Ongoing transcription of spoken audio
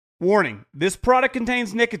Warning, this product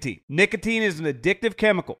contains nicotine. Nicotine is an addictive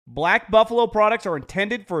chemical. Black Buffalo products are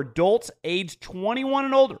intended for adults aged 21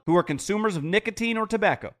 and older who are consumers of nicotine or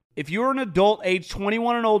tobacco. If you're an adult aged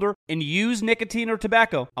 21 and older and use nicotine or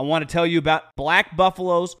tobacco, I want to tell you about Black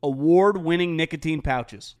Buffalo's award-winning nicotine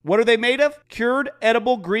pouches. What are they made of? Cured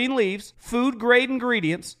edible green leaves, food-grade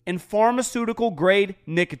ingredients, and pharmaceutical-grade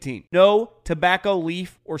nicotine. No tobacco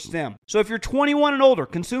leaf or stem. So if you're 21 and older,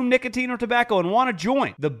 consume nicotine or tobacco, and want to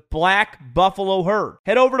join the Black Buffalo herd,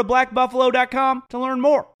 head over to blackbuffalo.com to learn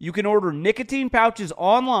more. You can order nicotine pouches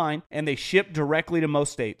online, and they ship directly to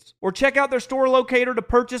most states. Or check out their store locator to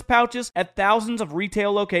purchase pouches at thousands of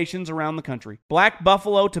retail locations around the country. Black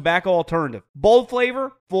Buffalo Tobacco Alternative. Bold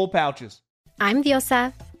flavor, full pouches. I'm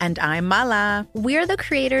Diosa. And I'm Mala. We're the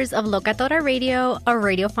creators of Locatora Radio, a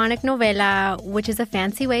radiophonic novela, which is a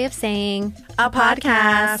fancy way of saying a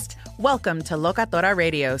podcast. Welcome to Locatora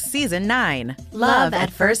Radio Season 9. Love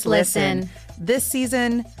at First Listen. This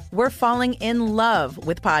season, we're falling in love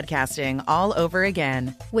with podcasting all over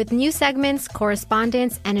again. With new segments,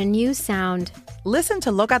 correspondence, and a new sound. Listen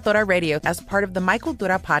to Locatora Radio as part of the My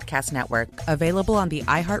Cultura Podcast Network. Available on the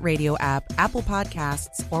iHeartRadio app, Apple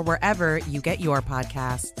Podcasts, or wherever you get your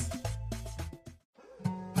podcasts.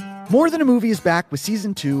 More Than a Movie is back with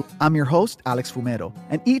Season 2. I'm your host, Alex Fumero.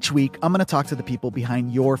 And each week, I'm going to talk to the people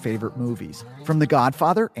behind your favorite movies. From The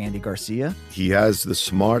Godfather, Andy Garcia. He has the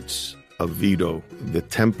smarts of Vito, the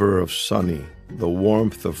temper of Sonny, the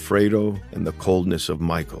warmth of Fredo, and the coldness of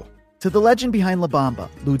Michael. To the legend behind La Bamba,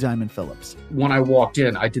 Lou Diamond Phillips. When I walked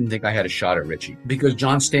in, I didn't think I had a shot at Richie because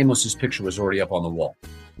John Stamos' picture was already up on the wall.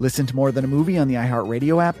 Listen to More Than a Movie on the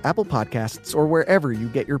iHeartRadio app, Apple Podcasts, or wherever you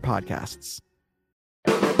get your podcasts.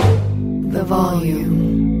 The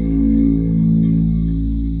Volume.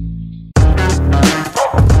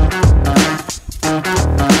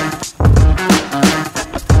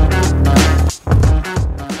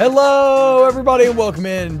 Hello, everybody, and welcome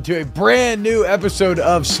in to a brand new episode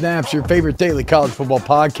of Snaps, your favorite daily college football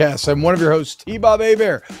podcast. I'm one of your hosts, T-Bob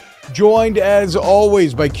Hebert, joined as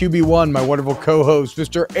always by QB1, my wonderful co-host,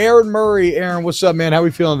 Mr. Aaron Murray. Aaron, what's up, man? How are we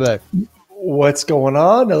feeling today? What's going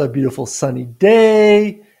on? Another beautiful sunny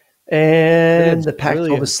day, and the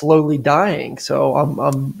Pac-12 is slowly dying.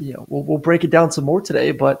 So we'll break it down some more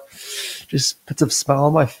today, but just puts a smile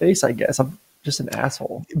on my face, I guess. I'm just an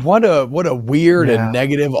asshole. What a weird and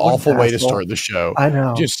negative, awful way to start the show. I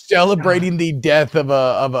know. Just celebrating the death of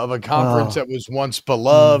a conference that was once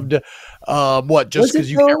beloved. Just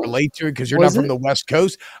because you can't relate to it because you're not from the West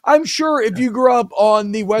Coast? I'm sure if you grew up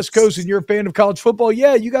on the West Coast and you're a fan of college football,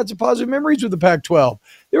 yeah, you got some positive memories with the Pac-12.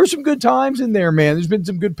 There were some good times in there, man. There's been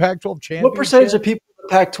some good Pac-12 championships. What percentage of people in the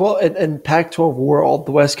Pac-12 and Pac-12 world,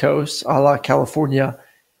 the West Coast, a la California,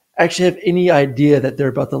 actually have any idea that they're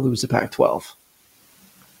about to lose the Pac-12?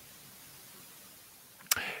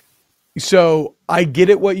 So I get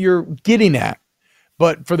it what you're getting at,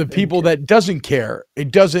 but for the people that doesn't care,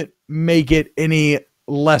 it doesn't make it any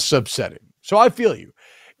less upsetting. So I feel you.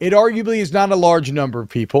 It arguably is not a large number of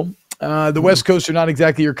people. The West Coast are not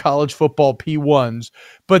exactly your college football P1s,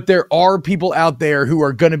 but there are people out there who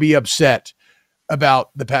are going to be upset about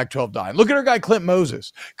the Pac-12 dying. Look at our guy Clint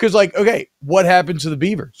Moses, because what happened to the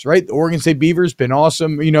Beavers, right? The Oregon State Beavers been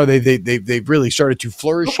awesome. You know, they've really started to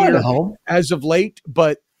flourish here as of late,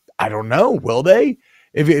 but I don't know. Will they?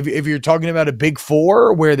 If you're talking about a Big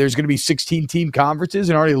Four where there's going to be 16 team conferences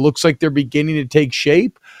and already looks like they're beginning to take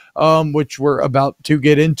shape, which we're about to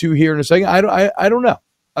get into here in a second. I don't know.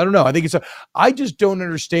 I think I just don't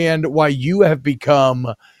understand why you have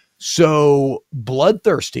become so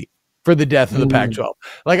bloodthirsty for the death of the Pac-12.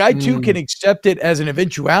 Like I too can accept it as an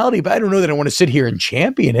eventuality, but I don't know that I want to sit here and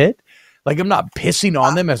champion it. Like I'm not pissing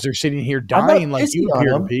on them as they're sitting here dying like you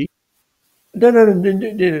appear to be.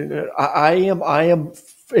 No. I am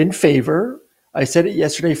in favor. I said it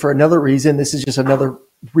yesterday for another reason. This is just another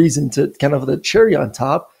reason to kind of the cherry on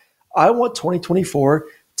top. I want 2024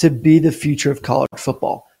 to be the future of college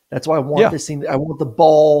football. That's why I want this thing. I want the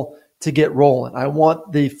ball to get rolling. I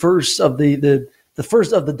want the first of the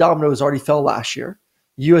first of the dominoes already fell last year.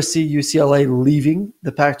 USC, UCLA leaving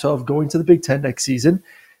the Pac-12, going to the Big Ten next season.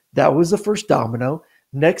 That was the first domino.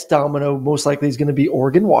 Next domino most likely is going to be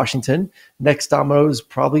Oregon, Washington. Next domino is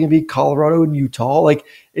probably going to be Colorado and Utah. Like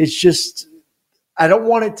it's just, I don't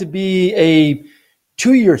want it to be a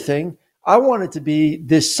 2-year thing. I want it to be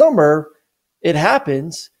this summer. It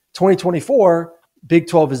happens 2024. Big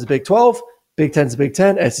 12 is the Big 12. Big 10 is the Big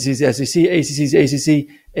 10. SEC is the SEC. ACC is the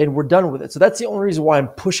ACC. And we're done with it. So that's the only reason why I'm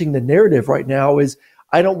pushing the narrative right now is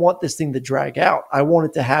I don't want this thing to drag out. I want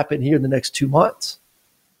it to happen here in the next 2 months.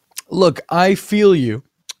 Look, I feel you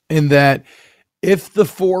in that if the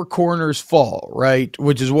four corners fall, right,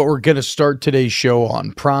 which is what we're going to start today's show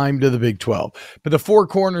on, prime to the Big 12. But the four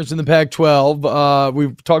corners in the Pac-12,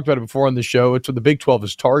 we've talked about it before on the show. It's what the Big 12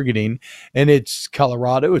 is targeting, and it's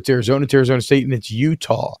Colorado, it's Arizona State, and it's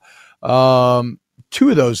Utah. Two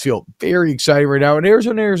of those feel very exciting right now. And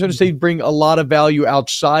Arizona State bring a lot of value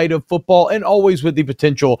outside of football and always with the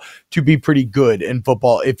potential to be pretty good in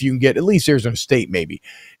football if you can get at least Arizona State maybe.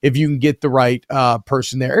 If you can get the right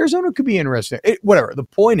person there. Arizona could be interesting. Whatever. The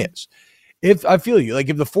point is, if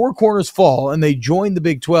the four corners fall and they join the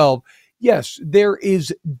Big 12, yes, there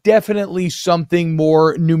is definitely something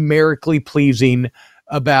more numerically pleasing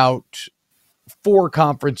about four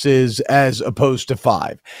conferences as opposed to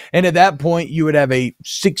five. And at that point, you would have a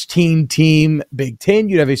 16-team Big 10,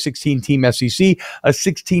 you'd have a 16-team SEC, a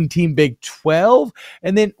 16-team Big 12.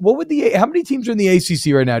 And then how many teams are in the ACC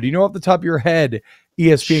right now? Do you know off the top of your head,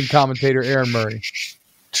 ESPN commentator Aaron Murray?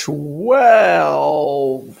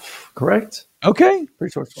 12, correct? Okay.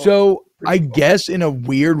 Pretty sure. So I guess in a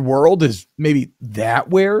weird world is maybe that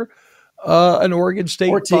where an Oregon State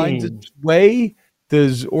 14. finds its way.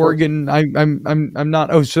 Does Oregon? I'm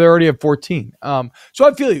not. Oh, so they already have 14. So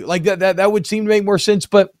I feel you like that would seem to make more sense.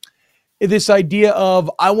 But this idea of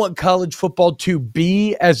I want college football to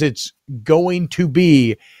be as it's going to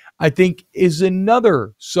be, I think is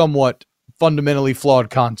another somewhat fundamentally flawed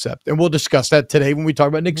concept, and we'll discuss that today when we talk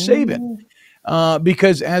about Nick Saban.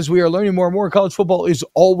 Because as we are learning more and more, college football is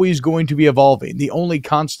always going to be evolving. The only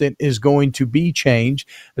constant is going to be change,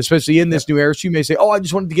 especially in this new era. So you may say, I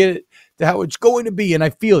just wanted to get it to how it's going to be. And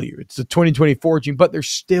I feel you. It's the 2024 team, but there's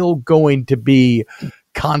still going to be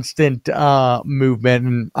constant movement.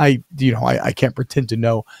 And I can't pretend to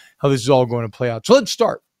know how this is all going to play out. So let's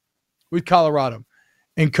start with Colorado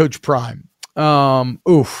and Coach Prime.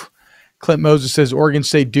 Clint Moses says Oregon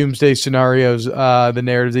State doomsday scenarios, the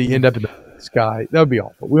narrative that you end up in the sky. That would be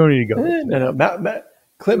awful. We don't need to go. No. Matt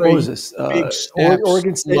Clint Moses, Oregon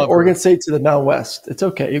State to the Mountain West. It's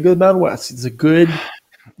okay. You go to the Mountain West. It's a good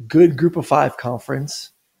group of five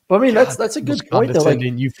conference. But I mean, that's a good point though. Like,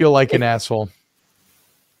 you feel like an asshole.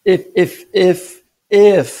 If the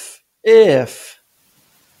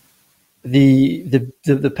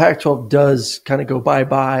Pac-12 does kind of go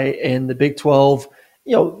bye-bye and the Big 12,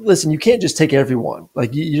 listen, you can't just take everyone.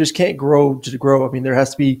 Like you just can't grow to grow. I mean, there has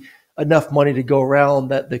to be enough money to go around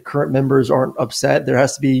that the current members aren't upset. There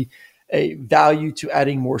has to be a value to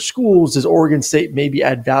adding more schools. Does Oregon State maybe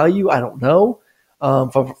add value? I don't know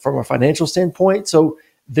from a financial standpoint. So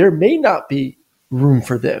there may not be room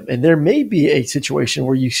for them. And there may be a situation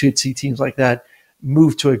where you should see teams like that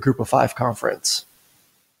move to a group of five conference.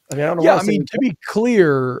 I mean, I don't know. To be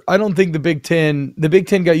clear, I don't think the Big Ten got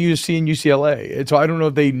USC and UCLA. And so I don't know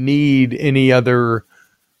if they need any other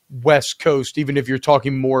West Coast, even if you're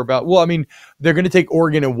talking more about, they're going to take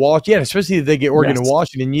Oregon and Washington. Yeah, especially if they get Oregon and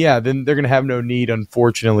Washington. Yeah, then they're going to have no need,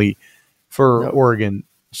 unfortunately, for Oregon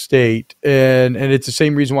State. And it's the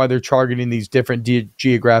same reason why they're targeting these different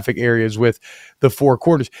geographic areas with the four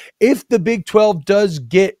corners. If the Big 12 does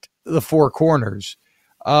get the four corners,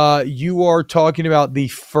 you are talking about the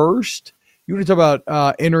first, you want to talk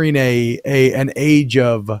about entering an age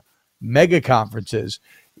of mega conferences.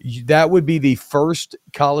 That would be the first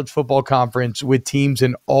college football conference with teams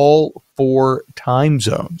in all four time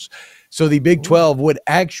zones. So the Big 12 would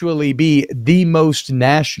actually be the most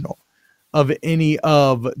national of any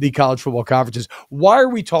of the college football conferences. Why are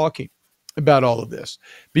we talking about all of this?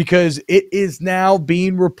 Because it is now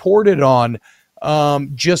being reported on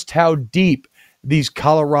just how deep these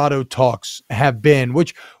Colorado talks have been,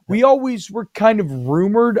 which we always were kind of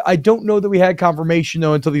rumored. I don't know that we had confirmation,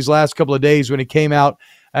 though, until these last couple of days when it came out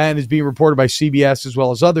and is being reported by CBS as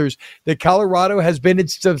well as others, that Colorado has been in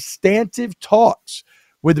substantive talks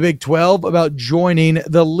with the Big 12 about joining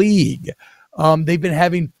the league. They've been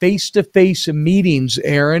having face-to-face meetings,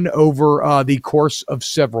 Aaron, over the course of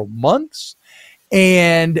several months.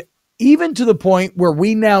 And even to the point where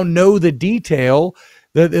we now know the detail,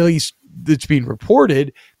 that at least that's being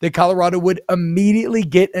reported, that Colorado would immediately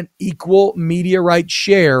get an equal media rights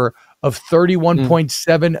share of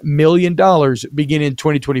 $31.7 million beginning in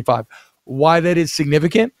 2025. Why that is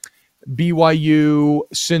significant? BYU,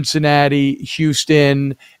 Cincinnati,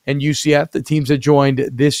 Houston, and UCF, the teams that joined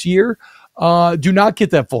this year, do not get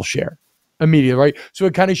that full share immediately, right? So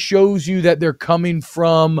it kind of shows you that they're coming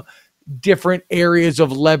from different areas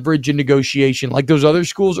of leverage and negotiation. Like those other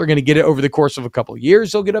schools are going to get it over the course of a couple of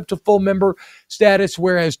years. They'll get up to full member status,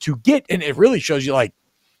 whereas to get, and it really shows you like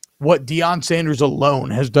what Deion Sanders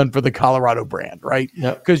alone has done for the Colorado brand, right?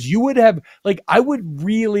 Because you would have, like, I would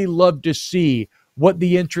really love to see what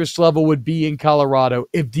the interest level would be in Colorado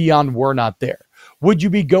if Deion were not there. Would you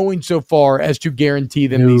be going so far as to guarantee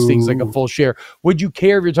them these things like a full share? Would you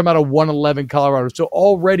care if you're talking about a 111 Colorado? So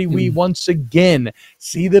already we once again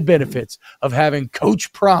see the benefits of having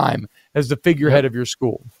Coach Prime as the figurehead of your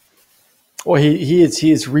school. Well, he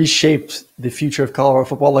has reshaped the future of Colorado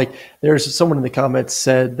football. Like, there's someone in the comments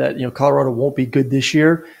said that, Colorado won't be good this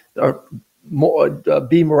year. Or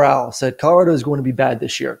B. Morale said Colorado is going to be bad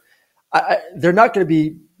this year. They're not going to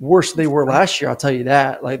be worse than they were last year. I'll tell you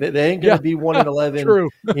that. Like, they ain't going to be 1-11. True.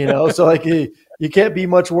 So like you can't be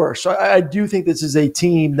much worse. So I do think this is a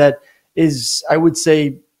team that is, I would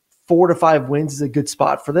say, 4 to 5 wins is a good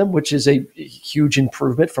spot for them, which is a huge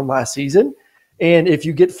improvement from last season. And if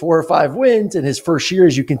you get 4 or 5 wins in his first year,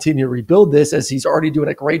 as you continue to rebuild this, as he's already doing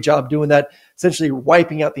a great job doing that, essentially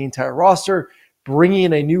wiping out the entire roster, bringing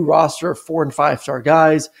in a new roster of 4- and 5-star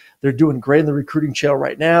guys. They're doing great in the recruiting trail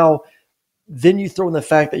right now. Then you throw in the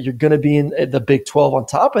fact that you're going to be in the Big 12 on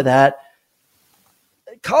top of that.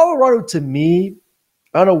 Colorado, to me,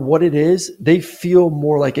 I don't know what it is. They feel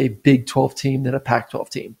more like a Big 12 team than a Pac-12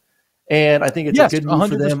 team. And I think it's a good move 100%.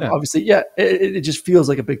 For them. Obviously, it just feels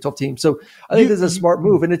like a Big 12 team. So I think this is a smart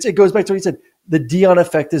move. And it goes back to what you said. The Deion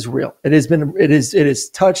effect is real. It has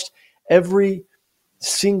touched every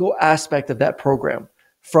single aspect of that program,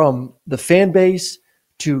 from the fan base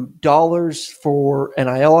to dollars for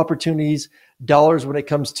NIL opportunities, dollars when it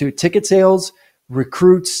comes to ticket sales,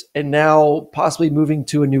 recruits, and now possibly moving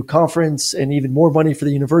to a new conference and even more money for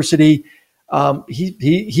the university.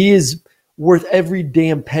 He is worth every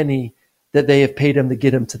damn penny that they have paid him to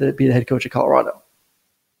get him to be the head coach of Colorado.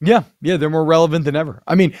 Yeah, they're more relevant than ever.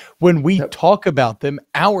 I mean, when we talk about them,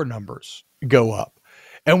 our numbers go up.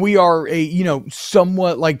 And we are a,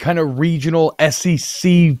 somewhat like kind of regional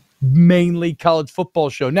SEC, mainly college football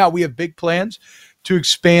show. Now we have big plans to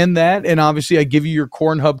expand that. And obviously I give you your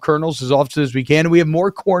Corn Hub kernels as often as we can. And we have more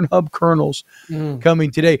Corn Hub kernels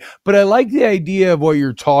coming today. But I like the idea of what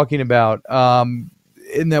you're talking about.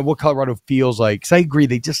 In that what Colorado feels like. Because I agree,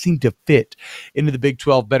 they just seem to fit into the Big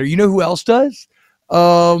 12 better. You know who else does?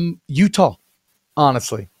 Utah,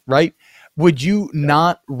 honestly, right? Would you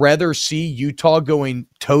not rather see Utah going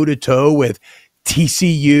toe-to-toe with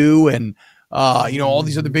TCU and, all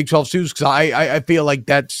these other Big 12 students? Because I feel like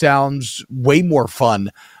that sounds way more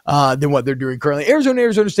fun than what they're doing currently.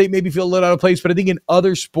 Arizona State maybe feel a little out of place, but I think in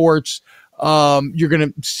other sports, you're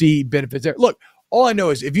going to see benefits there. Look, all I know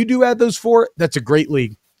is if you do add those 4, that's a great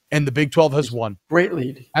league, and the Big 12 has won. Great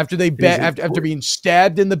lead. After being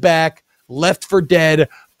stabbed in the back, left for dead,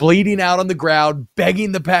 bleeding out on the ground,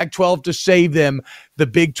 begging the Pac-12 to save them, the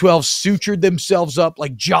Big 12 sutured themselves up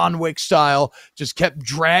like John Wick style, just kept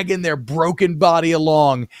dragging their broken body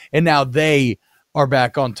along, and now they are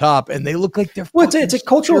back on top, and they look like they're. Well, it's a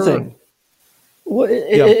cultural thing. Well,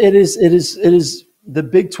 it is. The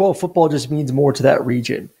Big 12 football just means more to that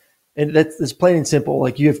region. And that's plain and simple.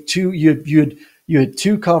 Like you had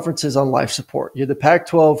two conferences on life support. You had the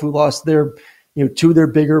Pac-12 who lost their, 2 of their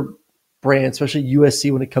bigger brands, especially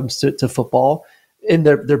USC when it comes to football, in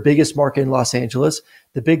their biggest market in Los Angeles.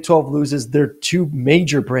 The Big 12 loses their 2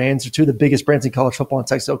 major brands, or 2 of the biggest brands in college football in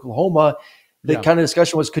Texas, Oklahoma. The kind of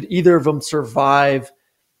discussion was, could either of them survive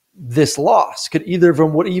this loss? Could either of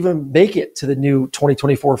them would even make it to the new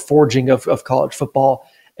 2024 forging of college football?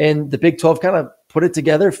 And the Big 12 kind of put it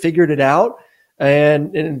together, figured it out,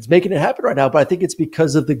 and it's making it happen right now. But I think it's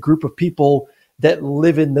because of the group of people that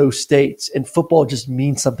live in those states, and football just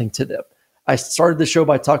means something to them. I started the show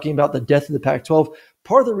by talking about the death of the Pac-12.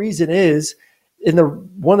 Part of the reason is,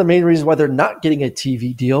 one of the main reasons why they're not getting a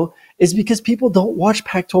TV deal is because people don't watch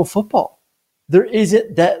Pac-12 football. There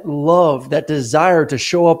isn't that love, that desire to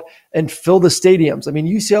show up and fill the stadiums. I mean,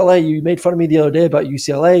 UCLA, you made fun of me the other day about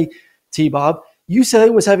UCLA, T-Bob.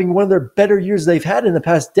 UCLA was having one of their better years they've had in the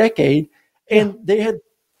past decade, and they had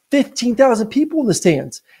 15,000 people in the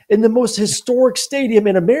stands in the most historic stadium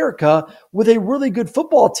in America, with a really good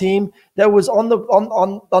football team that was on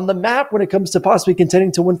the map when it comes to possibly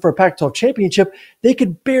contending to win for a Pac-12 championship. They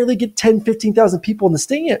could barely get 10, 15,000 people in the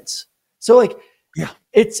stands. So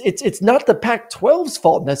it's not the Pac-12's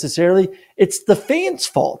fault necessarily. It's the fans'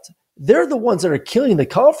 fault. They're the ones that are killing the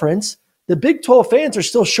conference. The Big 12 fans are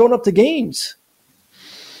still showing up to games.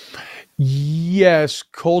 Yes,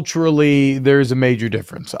 culturally, there's a major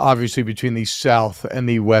difference, obviously, between the South and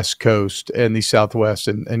the West Coast and the Southwest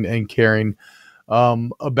and caring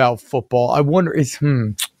about football. I wonder,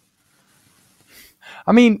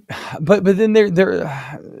 I mean, but then there,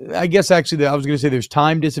 I guess actually, I was going to say there's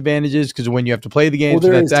time disadvantages because when you have to play the game,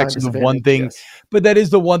 so that's actually the one thing. Yes. But that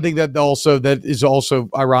is the one thing that is also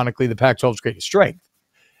ironically the Pac-12's greatest strength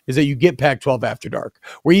is that you get Pac-12 After Dark,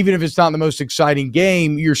 where even if it's not the most exciting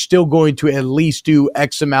game, you're still going to at least do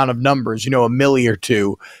X amount of numbers, a milli or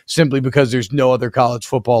two, simply because there's no other college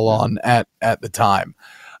football on at the time.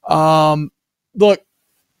 Look,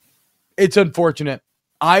 it's unfortunate.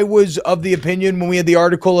 I was of the opinion when we had the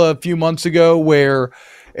article a few months ago where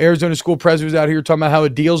Arizona school president was out here talking about how a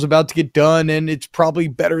deal's about to get done and it's probably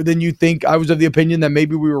better than you think. I was of the opinion that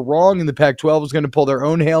maybe we were wrong and the Pac-12 was going to pull their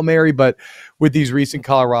own Hail Mary, but with these recent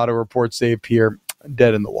Colorado reports, they appear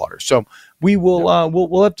dead in the water. So we will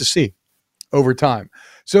we'll have to see over time.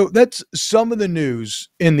 So that's some of the news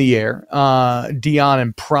in the air. Deion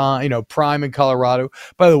and Prime in Colorado.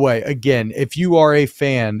 By the way, again, if you are a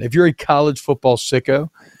fan, if you're a college football sicko,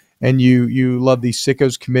 and you love the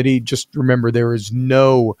Sickos Committee, just remember there is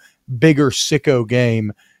no bigger sicko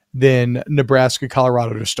game than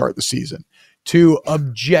Nebraska-Colorado to start the season. Two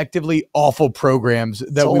objectively awful programs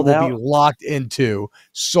that we will be locked into,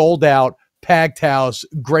 sold out, packed house,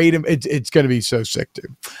 great. It's going to be so sick,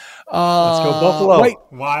 too. Let's go Buffalo.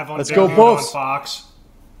 Live on Let's go on Fox.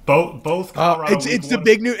 Both Colorado. It's the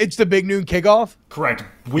big noon. It's the big noon kickoff. Correct.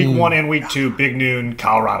 Week 1 and week 2, big noon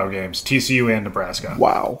Colorado games. TCU and Nebraska.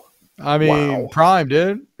 Wow. I mean, Prime,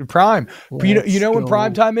 dude. Prime. You know when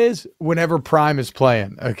prime time is? Whenever Prime is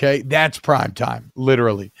playing, okay? That's prime time,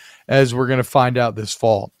 literally, as we're going to find out this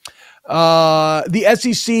fall. The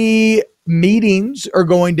SEC meetings are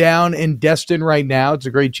going down in Destin right now. It's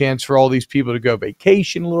a great chance for all these people to go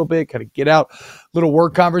vacation a little bit, kind of get out, little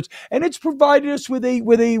work conference, and it's provided us with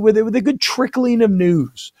a good trickling of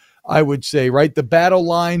news, I would say, right? The battle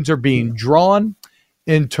lines are being drawn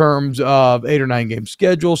in terms of 8 or 9 game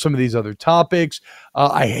schedule, some of these other topics.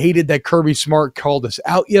 I hated that Kirby Smart called us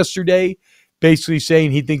out yesterday, basically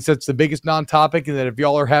saying he thinks that's the biggest non-topic and that if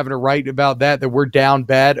y'all are having a right about that we're down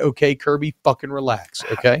bad. Okay, Kirby, fucking relax,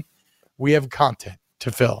 okay? We have content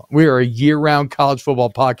to fill. We are a year-round college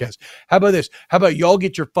football podcast. How about this? How about y'all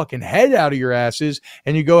get your fucking head out of your asses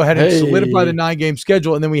and you go ahead and solidify the 9 game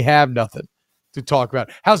schedule and then we have nothing to talk about.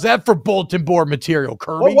 How's that for bulletin board material,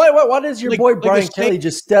 Kirby? Why does your boy Brian Kelly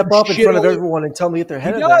just step up in front of everyone and tell me to get their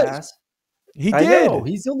head out of their ass? He did. I know.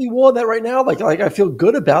 He's the only one that right now, like I feel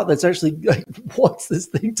good about that's actually wants this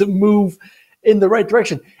thing to move in the right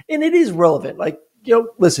direction. And it is relevant.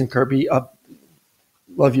 Listen, Kirby,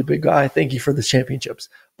 love you, big guy. Thank you for the championships.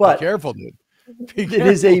 But be careful, dude. It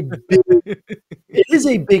is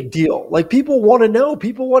a big deal. Like, people want to know.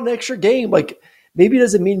 People want an extra game. Like, maybe it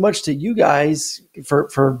doesn't mean much to you guys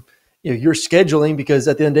for your scheduling, because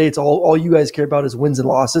at the end of the day, it's all you guys care about is wins and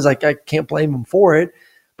losses. I can't blame them for it.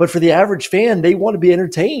 But for the average fan, they want to be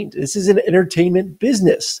entertained. This is an entertainment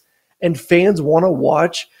business, and fans want to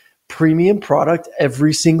watch premium product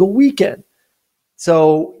every single weekend.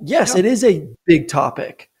 So yes, It is a big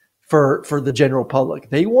topic for the general public.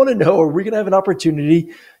 They want to know, are we going to have an opportunity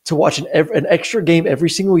to watch an extra game every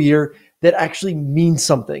single year that actually means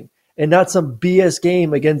something, and not some BS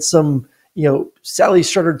game against some Sally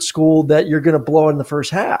Struthers school that you're going to blow in the first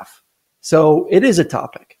half. So it is a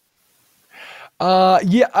topic.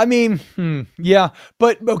 Yeah, I mean, yeah,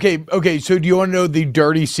 but okay. So do you want to know the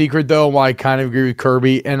dirty secret though? Why I kind of agree with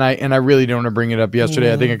Kirby, and I really don't want to bring it up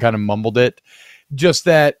yesterday. I think I kind of mumbled it. Just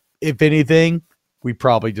that, if anything, we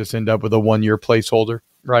probably just end up with a 1-year placeholder,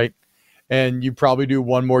 right? And you probably do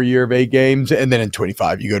 1 more year of 8 games, and then in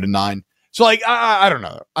 25 you go to 9. So I don't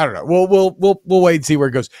know. We'll wait and see where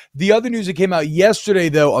it goes. The other news that came out yesterday,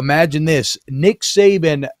 though, imagine this: Nick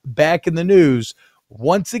Saban back in the news.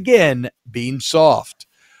 Once again, being soft.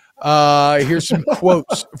 Here's some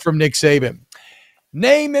quotes from Nick Saban.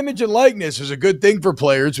 Name, image, and likeness is a good thing for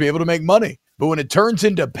players to be able to make money. But when it turns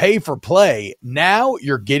into pay for play, now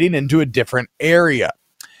you're getting into a different area.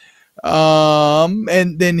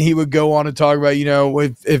 And then he would go on to talk about,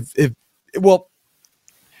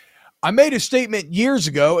 I made a statement years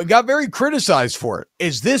ago and got very criticized for it.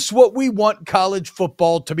 Is this what we want college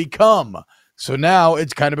football to become? So now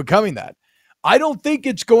it's kind of becoming that. I don't think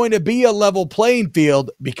it's going to be a level playing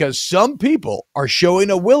field because some people are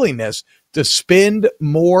showing a willingness to spend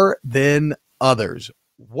more than others.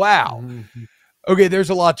 Wow. Mm-hmm. Okay,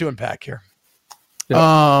 there's a lot to unpack here.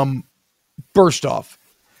 Yeah. First off,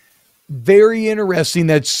 very interesting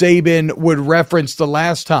that Saban would reference the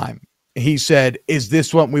last time he said, is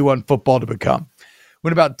this what we want football to become?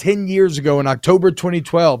 When about 10 years ago in October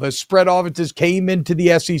 2012, as spread offenses came into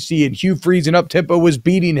the SEC and Hugh Freeze and up-tempo was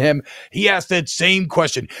beating him, he asked that same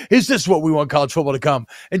question. Is this what we want college football to come?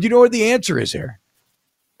 And you know what the answer is here?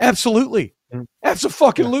 Absolutely.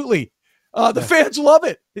 Absolutely. The fans love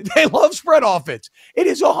it. They love spread offense. It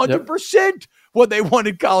is 100% what they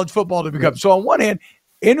wanted college football to become. So on one hand,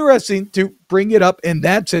 interesting to bring it up in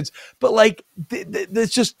that sense. But like,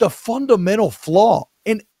 it's just the fundamental flaw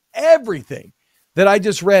in everything that I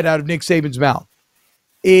just read out of Nick Saban's mouth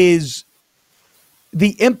is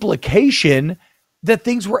the implication that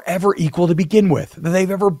things were ever equal to begin with, that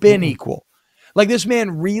they've ever been equal. Like, this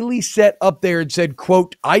man really sat up there and said,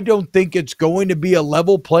 quote, I don't think it's going to be a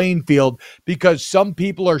level playing field because some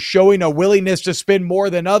people are showing a willingness to spend more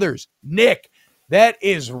than others. Nick, that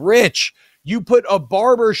is rich. You put a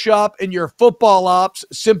barber shop in your football ops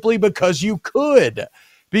simply because you could,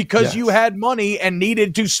 because you had money and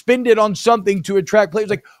needed to spend it on something to attract players.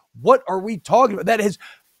 Like, what are we talking about? That is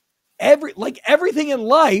everything in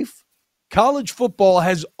life. College football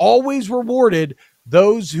has always rewarded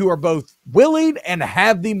those who are both willing and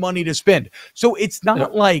have the money to spend. So it's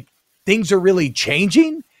not like things are really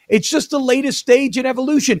changing. It's just the latest stage in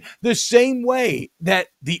evolution. The same way that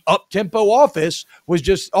the up-tempo offense was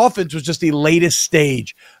just the latest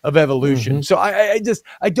stage of evolution. So I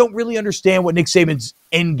don't really understand what Nick Saban's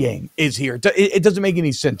end game is here. It doesn't make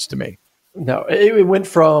any sense to me. No, it went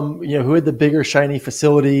from, who had the bigger shiny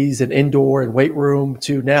facilities and indoor and weight room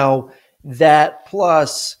to now that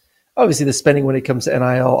plus obviously the spending when it comes to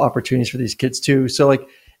NIL opportunities for these kids too. So like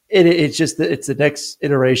it's the next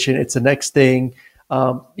iteration. It's the next thing.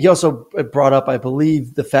 He also brought up, I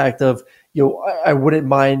believe, the fact of, I wouldn't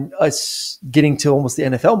mind us getting to almost the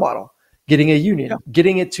NFL model, getting a union,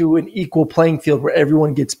 getting it to an equal playing field where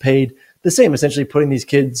everyone gets paid the same, essentially putting these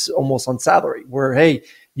kids almost on salary where, hey,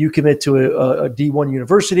 you commit to a D1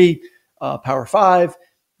 university, Power 5,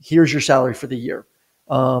 here's your salary for the year.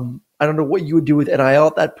 I don't know what you would do with NIL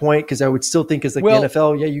at that point, because I would still think as the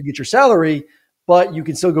NFL, you get your salary, but you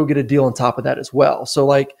can still go get a deal on top of that as well. So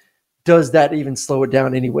like, does that even slow it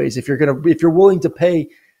down anyways? If you're willing to pay,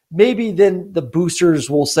 maybe then the boosters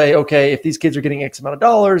will say, okay, if these kids are getting X amount of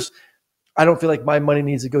dollars, I don't feel like my money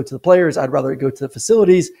needs to go to the players. I'd rather it go to the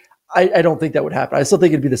facilities. I don't think that would happen. I still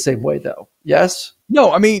think it'd be the same way though. Yes?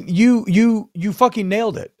 No, I mean, you fucking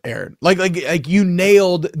nailed it, Aaron. Like you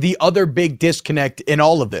nailed the other big disconnect in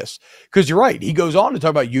all of this. Because you're right. He goes on to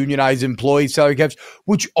talk about unionized employees, salary caps,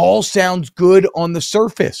 which all sounds good on the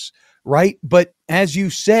surface, right? But as you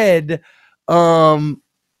said, salary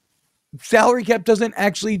cap doesn't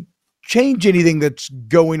actually change anything that's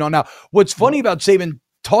going on now. What's funny about Saban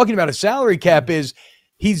talking about a salary cap is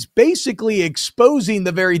he's basically exposing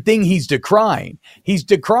the very thing he's decrying. He's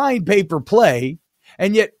decrying pay-per-play,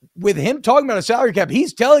 and yet with him talking about a salary cap,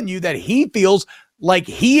 he's telling you that he feels like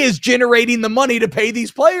he is generating the money to pay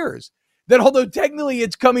these players. That although technically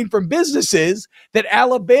it's coming from businesses, that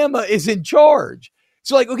Alabama is in charge.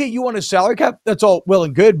 So like, okay, you want a salary cap? That's all well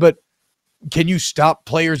and good, but can you stop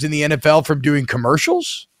players in the NFL from doing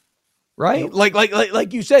commercials? Right? Nope.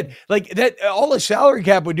 Like you said, like that, all a salary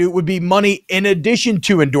cap would do would be money in addition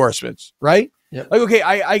to endorsements, right? Yep. Like, okay,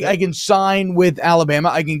 I can sign with Alabama.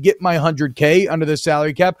 I can get my $100K under the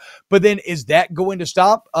salary cap, but then is that going to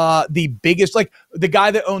stop the biggest, like the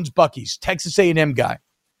guy that owns Buc-ee's, Texas A&M guy?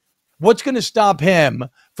 What's going to stop him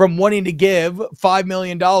from wanting to give $5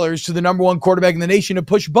 million to the number one quarterback in the nation to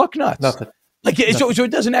push Bucknuts? Nothing. So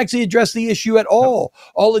it doesn't actually address the issue at all.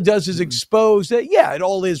 No. All it does is expose that, it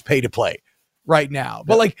all is pay to play right now.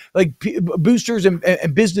 But boosters and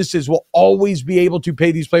businesses will always be able to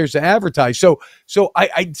pay these players to advertise. So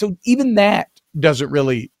even that doesn't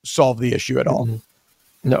really solve the issue at all.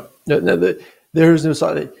 No, there's no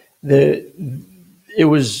side. It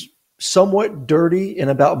was somewhat dirty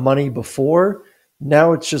and about money before.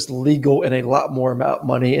 Now it's just legal and a lot more about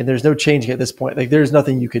money, and there's no changing at this point. Like there's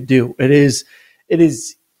nothing you could do. It is.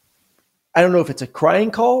 I don't know if it's a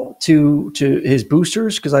crying call to his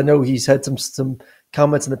boosters, because I know he's had some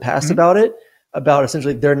comments in the past about it, about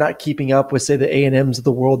essentially they're not keeping up with, say, the A&Ms of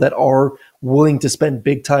the world that are willing to spend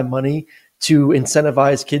big time money to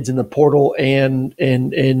incentivize kids in the portal and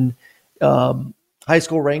in high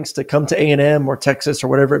school ranks to come to A&M or Texas or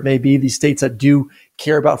whatever it may be, these states that do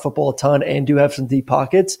care about football a ton and do have some deep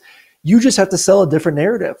pockets. You just have to sell a different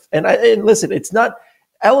narrative. And listen, it's not,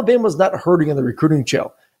 Alabama's not hurting on the recruiting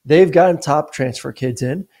trail. They've gotten top transfer kids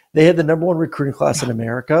in. They had the number one recruiting class in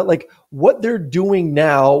America. Like what they're doing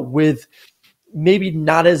now with maybe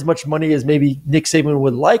not as much money as maybe Nick Saban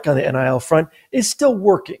would like on the NIL front is still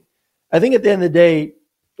working. I think at the end of the day,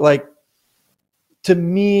 like to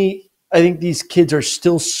me, I think these kids are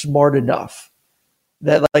still smart enough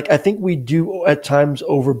that like, I think we do at times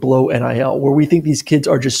overblow NIL where we think these kids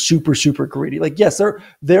are just super, super greedy. Like, yes,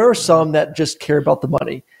 there are some that just care about the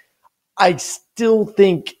money. I still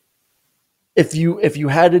think if you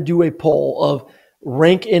had to do a poll of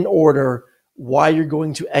rank in order why you're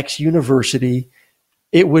going to X university,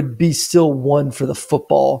 it would be still 1 for the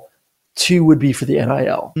football, 2 would be for the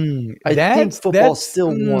NIL. I think football's still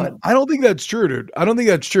 1. I don't think that's true, dude. I don't think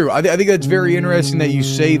that's true. I think that's very interesting that you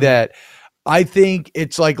say that. I think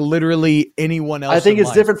it's like literally anyone else. I think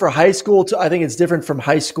it's different for high school. I think it's different from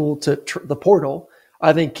high school to the portal.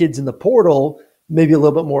 I think kids in the portal, maybe a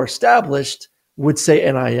little bit more established, would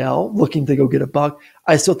say NIL, looking to go get a buck.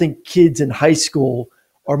 I still think kids in high school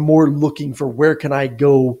are more looking for where can I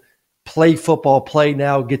go play football, play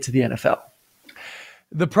now, get to the NFL.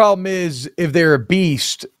 The problem is if they're a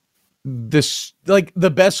beast,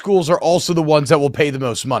 the best schools are also the ones that will pay the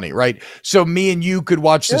most money, right? So me and you could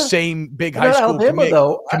watch the same big high school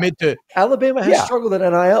commit to Alabama has struggled at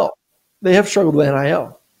NIL. They have struggled with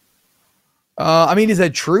NIL. I mean, is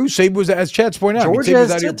that true? Saban was, as Chad's pointed out, Georgia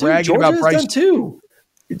was out here bragging about Bryce too.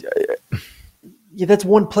 Yeah, that's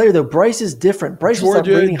one player though. Bryce is different. Bryce is not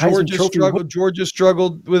winning Heisman Trophy. Georgia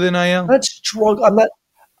struggled with NIL.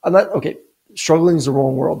 I'm not okay. Struggling is the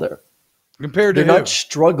wrong word there. Compared to They're not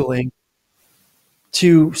struggling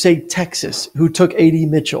to, say, Texas, who took A.D.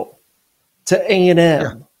 Mitchell, to A&M.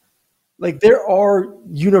 Yeah. Like, there are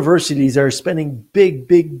universities that are spending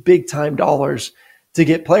big time dollars to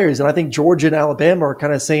get players. And I think Georgia and Alabama are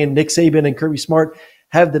kind of saying Nick Saban and Kirby Smart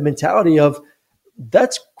have the mentality of,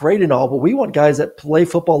 that's great and all, but we want guys that play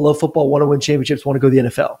football, love football, want to win championships, want to go to the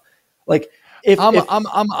NFL. Like, I'm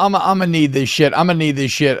gonna need this shit. I'm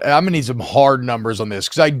gonna need some hard numbers on this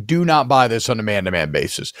because I do not buy this on a man-to-man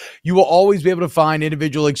basis. You will always be able to find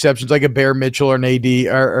individual exceptions like a Bear Mitchell or an AD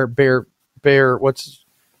or Bear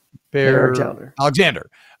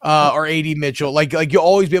Alexander or AD Mitchell. Like you'll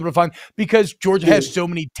always be able to find, because Georgia has so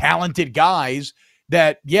many talented guys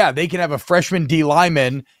that they can have a freshman D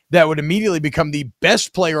lineman that would immediately become the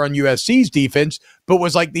best player on USC's defense, but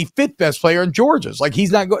was like the 5th best player in Georgia's. Like,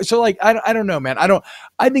 he's not going. So, like, I don't know, man.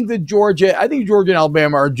 I think Georgia and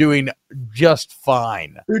Alabama are doing just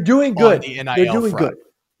fine. They're doing good. They're doing good.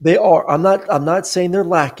 They are. I'm not saying they're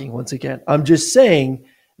lacking once again. I'm just saying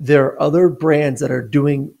there are other brands that are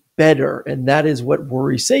doing better, and that is what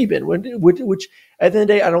worries Saban, which at the end of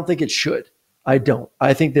the day, I don't think it should. I don't.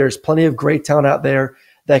 I think there's plenty of great talent out there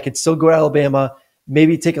that could still go to Alabama,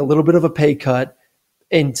 maybe take a little bit of a pay cut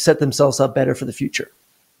and set themselves up better for the future,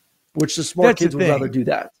 which the smart kids would rather do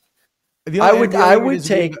that. I would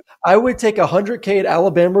take $100K at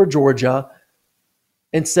Alabama or Georgia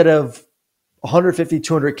instead of $150,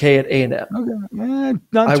 $200K at A&M. Okay.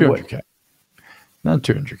 Not $200K. Not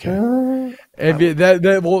 $200K.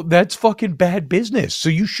 That's fucking bad business. So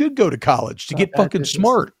you should go to college to get fucking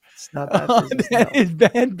smart. It's not bad business. That is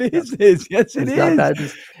bad business. Yes, it is. Not bad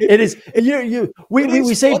business. It is.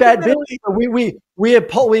 We say bad business. We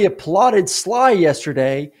applauded Sly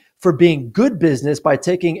yesterday for being good business by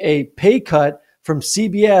taking a pay cut from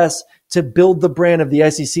CBS to build the brand of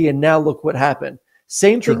the SEC, and now look what happened.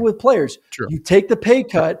 Same thing with players. You take the pay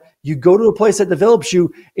cut, you go to a place that develops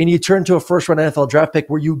you, and you turn to a first-round NFL draft pick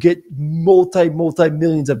where you get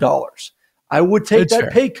multi-millions of dollars. I would take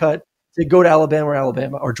that pay cut to go to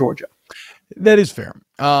Alabama or Georgia. That is fair.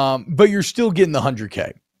 But you're still getting the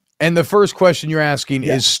 $100K. And the first question you're asking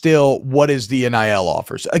is still, what is the NIL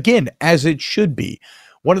offers? Again, as it should be.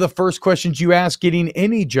 One of the first questions you ask getting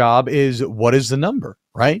any job is, what is the number,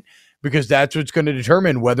 right? Because that's what's going to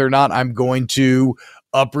determine whether or not I'm going to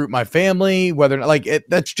uproot my family, whether or not,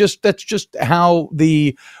 that's just how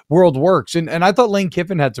the world works. And I thought Lane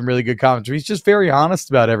Kiffin had some really good comments. He's just very honest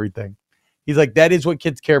about everything. He's like, that is what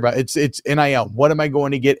kids care about. It's NIL. What am I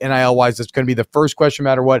going to get NIL wise? That's going to be the first question, no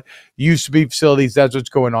matter what. Used to be facilities. That's what's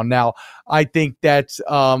going on now. I think that's,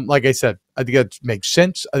 like I said, I think that makes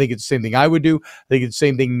sense. I think it's the same thing I would do. I think it's the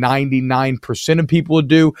same thing 99% of people would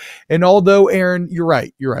do. And although, Aaron, you're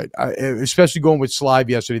right. Especially going with Slive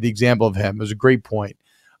yesterday, the example of him was a great point.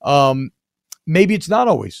 Maybe it's not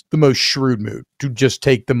always the most shrewd move to just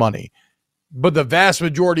take the money. But the vast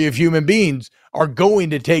majority of human beings are going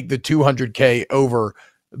to take the $200K over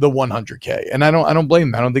the $100K. And I don't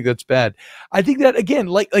blame them. I don't think that's bad. I think that, again,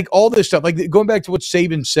 like all this stuff, like going back to what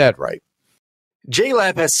Saban said, right?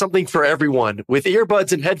 JLab has something for everyone with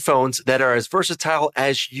earbuds and headphones that are as versatile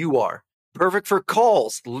as you are. Perfect for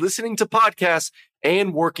calls, listening to podcasts,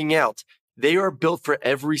 and working out. They are built for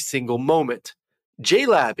every single moment.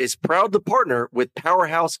 JLab is proud to partner with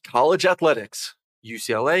Powerhouse College Athletics.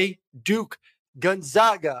 UCLA, Duke,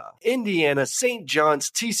 Gonzaga, Indiana, St.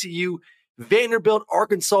 John's, TCU, Vanderbilt,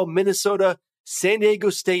 Arkansas, Minnesota, San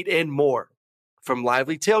Diego State, and more. From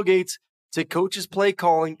lively tailgates to coaches' play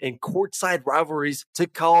calling and courtside rivalries to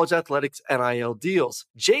college athletics NIL deals,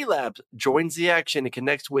 JLab joins the action and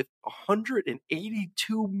connects with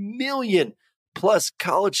 182 million plus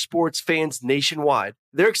college sports fans nationwide.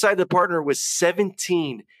 They're excited to partner with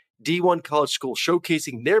 17 D1 college schools,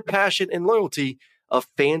 showcasing their passion and loyalty of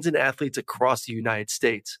fans and athletes across the United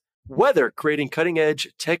States. Whether creating cutting-edge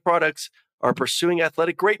tech products or pursuing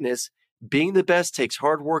athletic greatness, being the best takes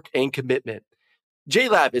hard work and commitment.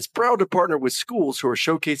 JLab is proud to partner with schools who are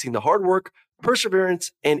showcasing the hard work,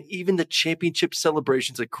 perseverance, and even the championship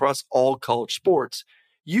celebrations across all college sports.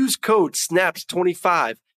 Use code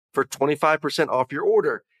SNAPS25 for 25% off your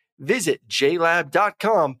order. Visit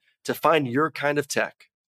jlab.com to find your kind of tech.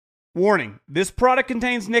 Warning, this product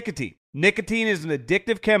contains nicotine. Nicotine is an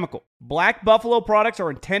addictive chemical. Black Buffalo products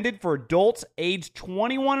are intended for adults aged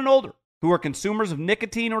 21 and older who are consumers of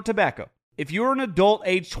nicotine or tobacco. If you're an adult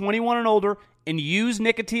aged 21 and older and use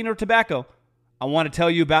nicotine or tobacco, I want to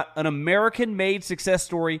tell you about an American-made success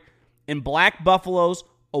story in Black Buffalo's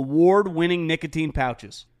award-winning nicotine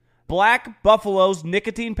pouches. Black Buffalo's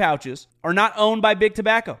nicotine pouches are not owned by Big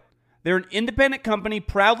Tobacco. They're an independent company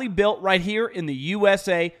proudly built right here in the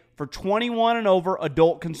USA for 21 and over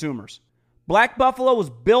adult consumers. Black Buffalo was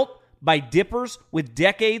built by dippers with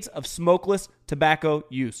decades of smokeless tobacco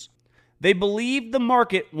use. They believed the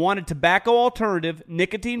market wanted tobacco alternative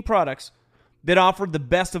nicotine products that offered the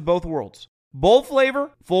best of both worlds. Bold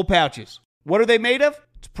flavor, full pouches. What are they made of?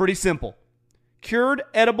 It's pretty simple. Cured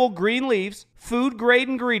edible green leaves, food-grade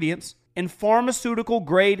ingredients, and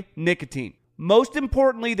pharmaceutical-grade nicotine. Most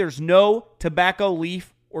importantly, there's no tobacco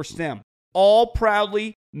leaf or stem. All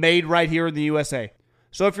proudly made right here in the USA.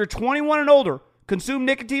 So if you're 21 and older, consume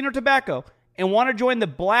nicotine or tobacco, and want to join the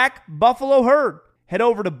Black Buffalo herd, head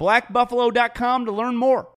over to blackbuffalo.com to learn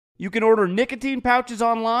more. You can order nicotine pouches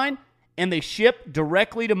online, and they ship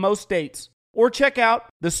directly to most states. Or check out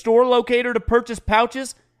the store locator to purchase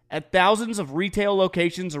pouches at thousands of retail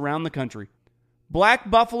locations around the country.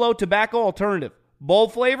 Black Buffalo Tobacco Alternative.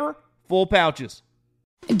 Bold flavor, full pouches.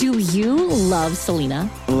 Do you love Selena?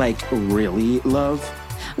 Like, really love?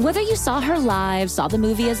 Whether you saw her live, saw the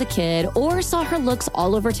movie as a kid, or saw her looks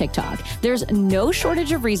all over TikTok, there's no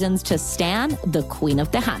shortage of reasons to stan the Queen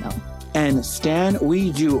of Tejano. And Stan,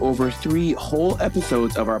 we do over 3 whole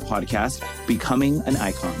episodes of our podcast, Becoming an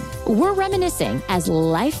Icon. We're reminiscing as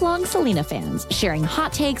lifelong Selena fans, sharing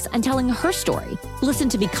hot takes and telling her story. Listen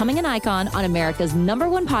to Becoming an Icon on America's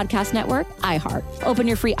 #1 podcast network, iHeart. Open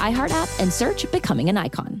your free iHeart app and search Becoming an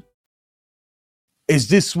Icon. Is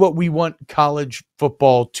this what we want college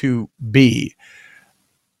football to be?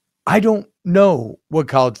 I don't know what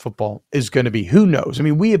college football is going to be. Who knows? I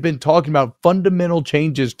mean, we have been talking about fundamental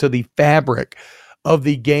changes to the fabric of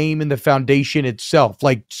the game and the foundation itself,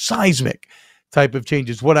 like seismic type of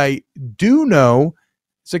changes. What I do know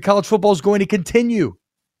is that college football is going to continue,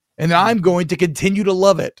 and I'm going to continue to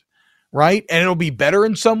love it, right? And it'll be better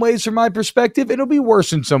in some ways from my perspective. It'll be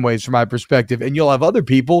worse in some ways from my perspective. And you'll have other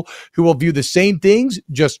people who will view the same things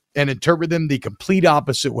and interpret them the complete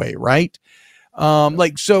opposite way, right?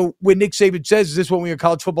 So when Nick Saban says, is this what we want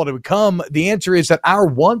college football to become? The answer is that our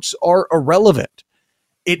wants are irrelevant.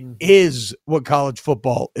 It is what college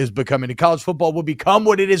football is becoming. And college football will become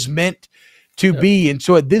what it is meant to be. And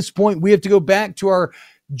so at this point, we have to go back to our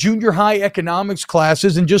junior high economics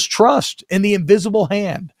classes and just trust in the invisible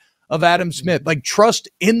hand of Adam Smith. Like, trust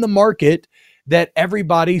in the market that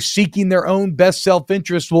everybody seeking their own best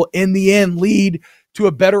self-interest will in the end lead to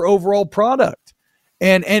a better overall product.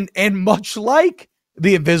 And much like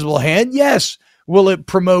the invisible hand, yes, will it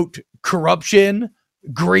promote corruption,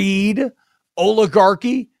 greed,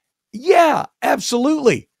 oligarchy? Yeah,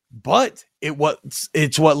 absolutely. But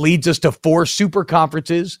it's what leads us to 4 super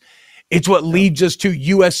conferences. It's what leads us to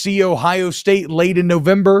USC, Ohio State late in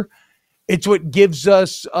November. It's what gives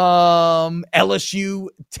us LSU,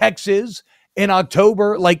 Texas in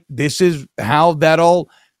October. Like, this is how that all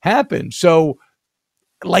happened. So,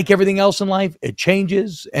 like everything else in life, it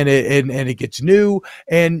changes and it gets new.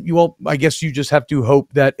 And I guess you just have to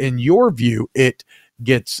hope that in your view, it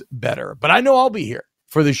gets better. But I know I'll be here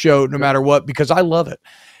for the show no matter what, because I love it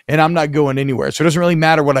and I'm not going anywhere. So it doesn't really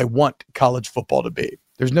matter what I want college football to be.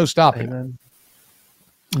 There's no stopping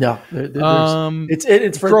it. No,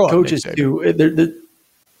 it's for coaches too.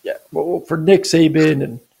 Well, for Nick Saban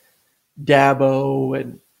and Dabo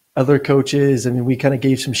and other coaches. I mean, we kind of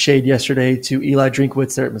gave some shade yesterday to Eli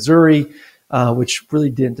Drinkwitz there at Missouri, which really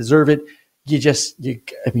didn't deserve it.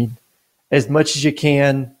 As much as you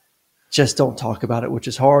can, just don't talk about it, which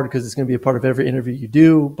is hard because it's going to be a part of every interview you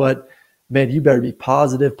do. But man, you better be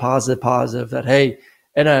positive that, hey,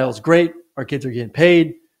 NIL is great. Our kids are getting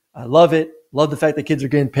paid. I love it. Love the fact that kids are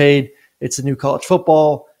getting paid. It's the new college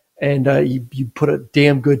football. And you put a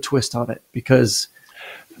damn good twist on it because,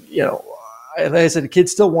 like I said,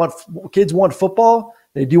 kids want football.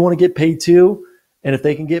 They do want to get paid too. And if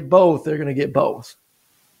they can get both, they're going to get both.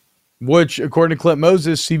 Which, according to Clint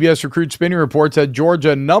Moses, CBS Recruit Spinning reports had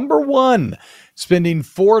Georgia number one, spending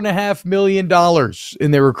 $4.5 million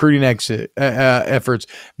in their recruiting efforts.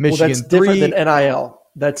 Michigan, that's different than NIL.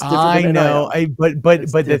 That's different than NIL. I know.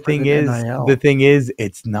 But the thing is,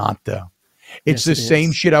 it's not though. It's the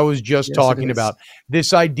same shit I was just talking about.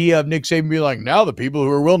 This idea of Nick Saban being like, now the people who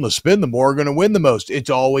are willing to spend the more are going to win the most. It's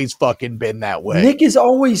always fucking been that way. Nick has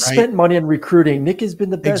always spent money on recruiting. Nick has been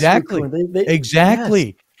the best. Exactly.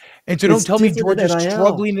 Yes. And so don't tell me Georgia's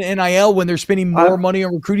struggling in NIL when they're spending more money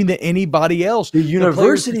on recruiting than anybody else. The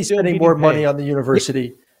university's spending more money on the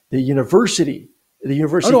university. The university. Oh,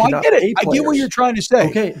 no, I get it. I get what you're trying to say.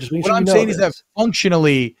 Okay, just make what sure I'm saying is that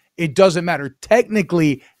functionally, it doesn't matter.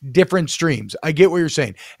 Technically, different streams. I get what you're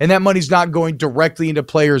saying. And that money's not going directly into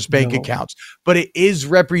players' bank accounts, but it is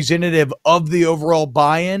representative of the overall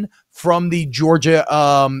buy-in from the Georgia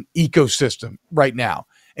ecosystem right now.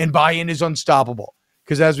 And buy-in is unstoppable.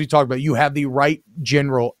 Because as we talked about, you have the right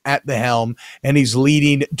general at the helm, and he's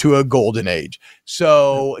leading to a golden age.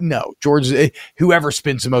 So no, Georgia, whoever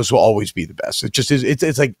spends the most will always be the best. It just is.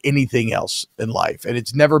 It's like anything else in life, and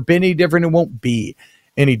it's never been any different. It won't be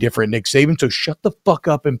any different. Nick Saban. So shut the fuck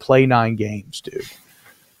up and play 9 games, dude.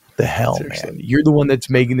 The hell, man. You're the one that's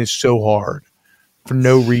making this so hard for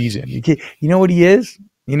no reason. You know what he is?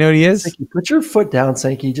 You know what he is? Sankey, put your foot down,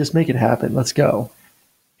 Sankey. Just make it happen. Let's go.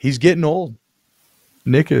 He's getting old.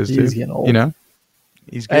 Nick is, he's getting old. You know,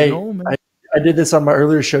 he's getting old, man. I did this on my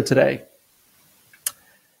earlier show today.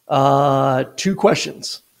 2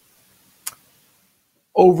 questions.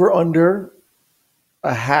 Over under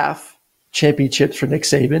a half championships for Nick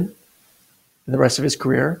Saban in the rest of his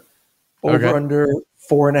career. Over under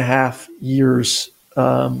 4.5 years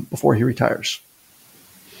before he retires.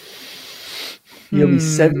 He'll be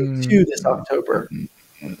 72 this October.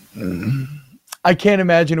 I can't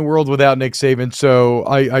imagine a world without Nick Saban. So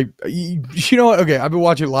you know what? Okay, I've been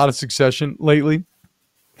watching a lot of Succession lately,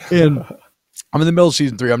 and I'm in the middle of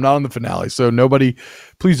season 3. I'm not on the finale, so nobody,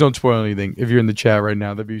 please don't spoil anything. If you're in the chat right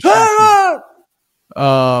now, that'd be. But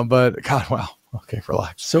God, wow. Okay,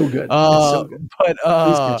 relax. So good. So good. But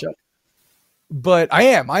please catch up. But I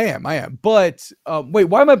am. But wait,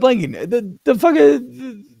 why am I blanking? The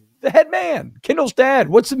fucking the head man, Kendall's dad.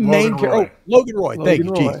 What's the main character? Oh, Logan Roy. Thank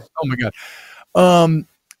you. Jeez. Oh my God.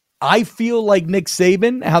 I feel like Nick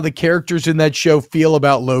Saban, how the characters in that show feel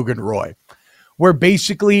about Logan Roy, where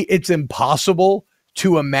basically it's impossible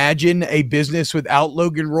to imagine a business without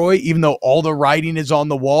Logan Roy, even though all the writing is on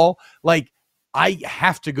the wall. Like, I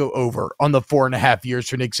have to go over on the 4.5 years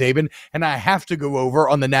for Nick Saban, and I have to go over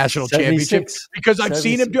on the national championship because I've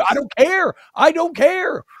seen him do. I don't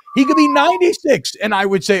care. He could be 96, and I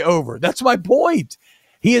would say over. That's my point.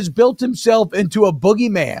 He has built himself into a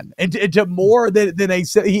boogeyman and into more than they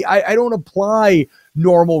say. I don't apply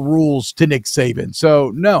normal rules to Nick Saban.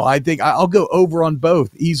 So no, I think I'll go over on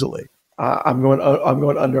both easily. I'm going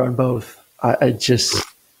under on both.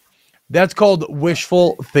 That's called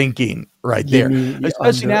wishful thinking right there.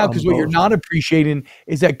 Especially now, because what you're not appreciating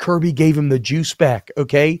is that Kirby gave him the juice back.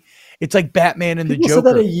 Okay. It's like Batman and the Joker. Said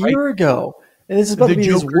that a year ago. And this is about to be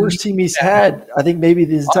his worst team he's had, I think, maybe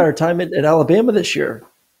this entire time at Alabama this year.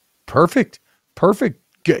 Perfect.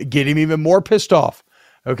 Get him even more pissed off.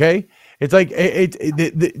 Okay. It's like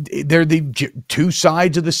they're the 2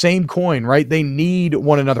 sides of the same coin, right? They need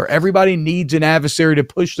one another. Everybody needs an adversary to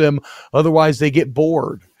push them. Otherwise they get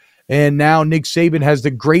bored. And now Nick Saban has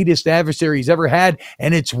the greatest adversary he's ever had.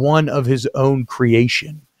 And it's one of his own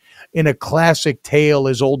creation. In a classic tale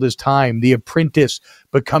as old as time, the apprentice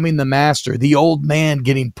becoming the master, the old man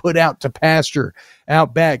getting put out to pasture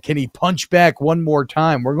out back. Can he punch back one more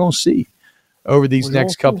time? We're going to see over these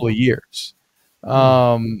next couple of years.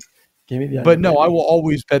 But no, I will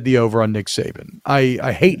always bet the over on Nick Saban.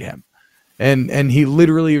 I hate him. And he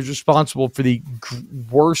literally is responsible for the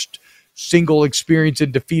worst single experience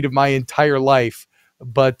and defeat of my entire life.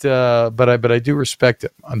 But I do respect him,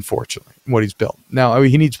 unfortunately, what he's built. Now, I mean,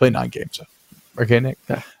 he needs to play 9 games. So. Okay, Nick?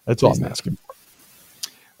 Yeah, that's all I'm asking for.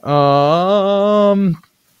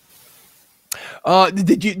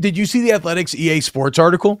 Did you see the Athletics EA Sports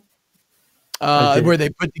article? Where they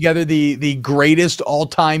put together the greatest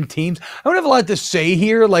all-time teams. I don't have a lot to say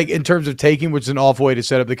here, like in terms of taking, which is an awful way to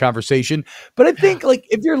set up the conversation. But I think, like,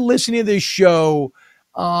 if you're listening to this show,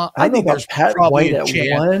 I think there's probably a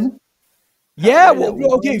chance. Yeah, well,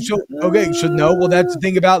 okay, so no, well, that's the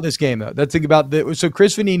thing about this game, though. That's the thing about so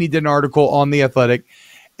Chris Vanini did an article on The Athletic,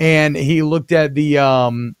 and he looked at the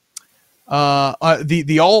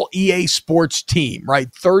the all EA Sports team,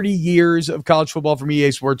 right? 30 years of college football from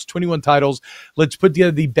EA Sports, 21 titles. Let's put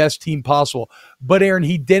together the best team possible. But Aaron,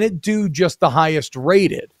 he didn't do just the highest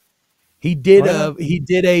rated. He did a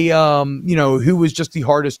who was just the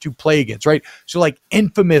hardest to play against, right? So like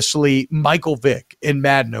infamously, Michael Vick in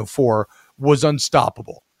Madden 04 was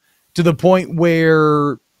unstoppable to the point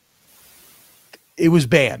where it was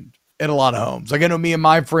banned at a lot of homes. Like I know me and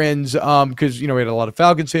my friends, because we had a lot of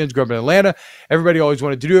Falcons fans, grew up in Atlanta. Everybody always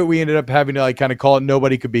wanted to do it. We ended up having to like kind of call it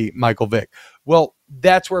nobody could beat Michael Vick. Well,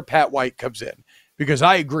 that's where Pat White comes in, because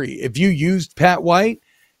I agree. If you used Pat White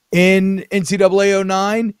in NCAA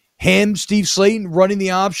 09, him, Steve Slayton running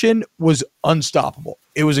the option was unstoppable.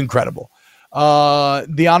 It was incredible.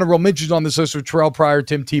 The honorable mentions on this list were Terrell Pryor,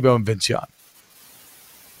 Tim Tebow, and Vince Young.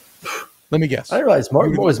 Let me guess. I realized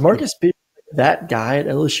was Marcus Spears that guy at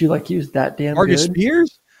LSU? Like he was that damn Marcus good?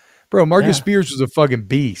 Spears? Bro, Marcus Spears was a fucking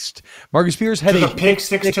beast. Marcus Spears had a pick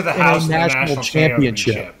six to the house in the national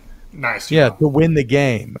championship. Nice. Yeah, to win the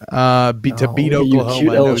game. To beat Oklahoma. You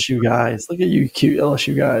cute LSU guys. Look at you cute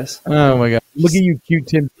LSU guys. Oh, my God. Look at you cute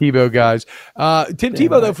Tim Tebow guys. Tim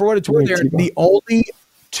Tebow, though, for what it's worth, the only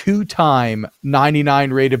two-time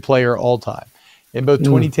 99 rated player all time in both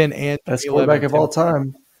 2010 and 2011. Best quarterback of all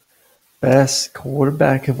time. Best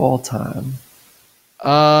quarterback of all time.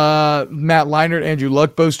 Matt Leinart, Andrew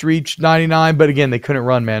Luck both reached 99, but again, they couldn't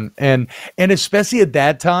run, man. And especially at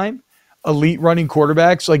that time, elite running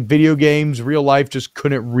quarterbacks, like video games, real life, just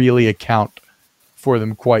couldn't really account for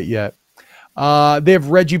them quite yet. They have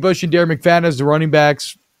Reggie Bush and Darren McFadden as the running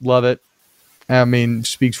backs. Love it. I mean,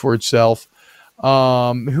 speaks for itself.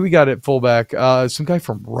 Who we got at fullback? Some guy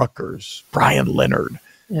from Rutgers, Brian Leonard.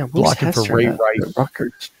 Yeah, blocking for Ray Rice.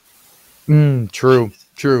 Rutgers. True.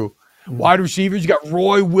 Wide receivers, you got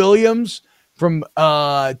Roy Williams from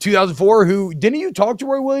 2004. Who didn't you talk to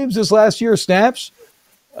Roy Williams this last year? Snaps.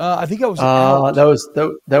 I think I was.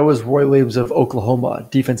 That was Roy Williams of Oklahoma,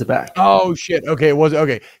 defensive back. Oh shit! Okay, it was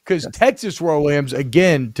okay because Texas Roy Williams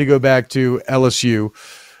again to go back to LSU.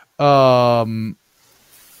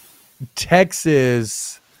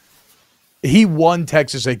 Texas, he won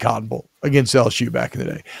Texas a Cotton Bowl against LSU back in the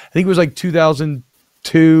day. I think it was like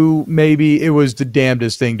 2002, maybe. It was the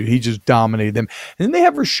damnedest thing, dude. He just dominated them. And then they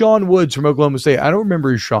have Rashawn Woods from Oklahoma State. I don't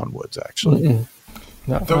remember Rashawn Woods actually. Mm-mm.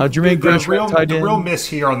 No. The real miss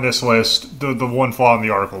here on this list, the one flaw in the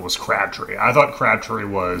article was Crabtree. I thought Crabtree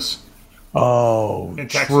was in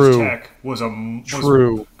Texas Tech was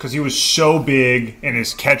true because he was so big and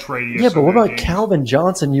his catch radius. Yeah, but what about Calvin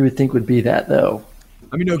Johnson? You would think would be that though.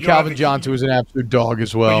 I mean, no, Calvin Johnson was an absolute dog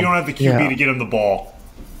as well. But you don't have the QB to get him the ball.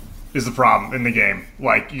 Is the problem in the game?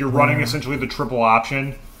 Like you're running essentially the triple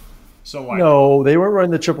option. So like no, they weren't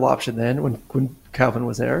running the triple option then when Calvin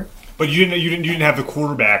was there. But you didn't have the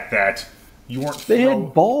quarterback that you weren't. They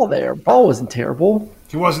had Ball there. Ball wasn't terrible.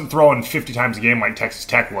 He wasn't throwing 50 times a game like Texas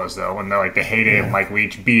Tech was though, when they're like the heyday of Mike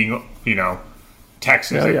Leach beating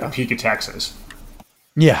Texas at the peak of Texas.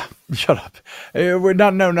 Yeah, shut up.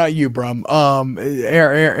 Not you, Brum.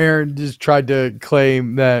 Aaron just tried to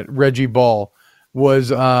claim that Reggie Ball was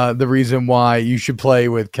the reason why you should play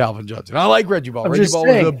with Calvin Johnson. I like Reggie Ball. Reggie Ball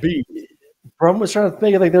was a beat. Brum was trying to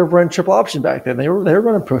think like they were running triple option back then. They were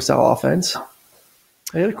running pro style offense.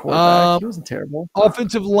 They had a quarterback. He wasn't terrible.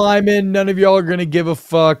 Offensive lineman, none of y'all are going to give a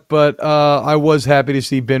fuck, but I was happy to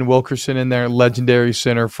see Ben Wilkerson in there, legendary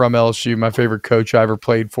center from LSU, my favorite coach I ever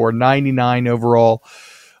played for, 99 overall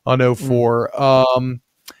on 04.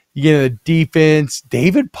 You get a defense,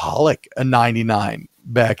 David Pollock, a 99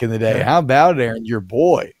 back in the day. How about it, Aaron? Your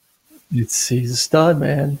boy. He's a stud,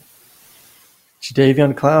 man.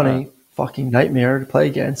 Jadeveon Clowney. Fucking nightmare to play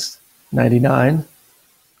against. 99.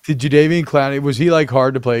 Did Jadeveon Clowney, was he like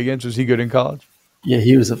hard to play against? Was he good in college? Yeah,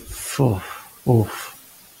 he was a oof.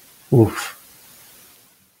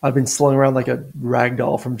 I've been slung around like a rag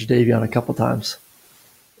doll from Jadeveon a couple times.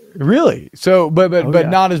 Really? So, but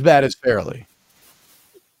not as bad as Fairley.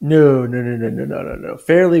 No.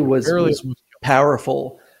 Fairley was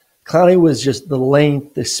powerful. Clowney was just the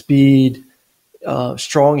length, the speed,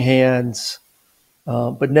 strong hands.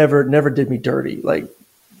 But never did me dirty. Like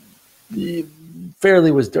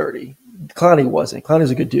Fairley was dirty. Clowney wasn't. Clowney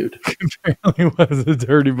was a good dude. Fairley was a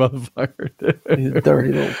dirty motherfucker. He's a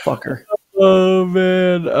dirty little fucker. Oh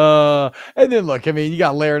man. And then look, I mean, you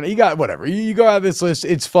got Larry, you got whatever. You go out this list,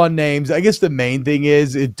 it's fun names. I guess the main thing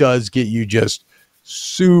is it does get you just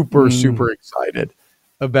super excited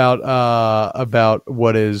about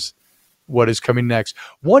what is coming next.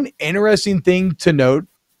 One interesting thing to note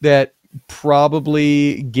that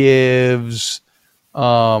probably gives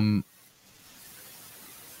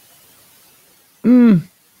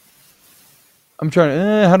I'm trying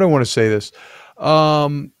to, how do I want to say this?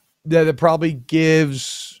 That probably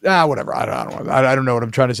gives whatever. I don't know what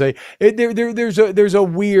I'm trying to say. There's a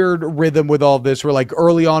weird rhythm with all this where like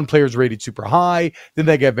early on players rated super high, then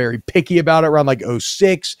they get very picky about it around like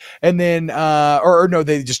 06, and then or no,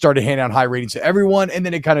 they just started handing out high ratings to everyone, and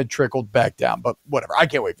then it kind of trickled back down. But whatever. I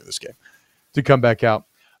can't wait for this game to come back out.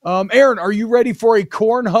 Aaron, are you ready for a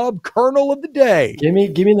Corn Hub kernel of the day? Give me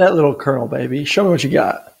that little kernel, baby. Show me what you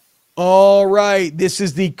got. All right. This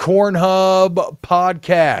is the Corn Hub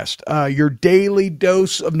podcast, your daily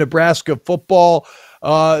dose of Nebraska football.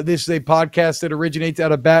 This is a podcast that originates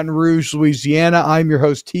out of Baton Rouge, Louisiana. I'm your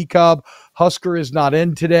host, T-Cobb. Husker is not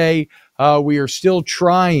in today. We are still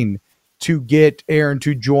trying to get Aaron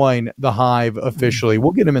to join the Hive officially.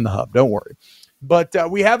 We'll get him in the Hub. Don't worry. But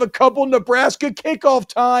we have a couple Nebraska kickoff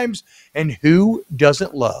times, and who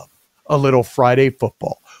doesn't love a little Friday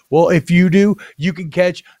football? Well, if you do, you can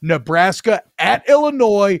catch Nebraska at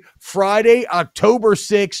Illinois Friday, October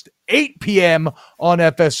 6th, 8 p.m. on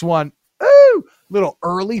FS1. Ooh, little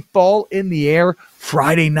early fall in the air.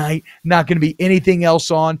 Friday night, not going to be anything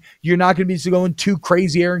else on. You're not going to be going too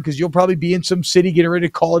crazy, Aaron, because you'll probably be in some city getting ready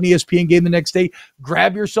to call an ESPN game the next day.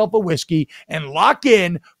 Grab yourself a whiskey and lock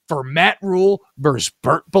in for Matt Rule versus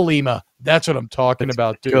Bert Belima. That's what I'm talking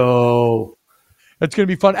about, dude. Go. That's going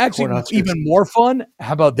to be fun. Actually, even more fun.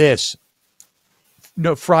 How about this?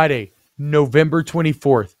 No, Friday, November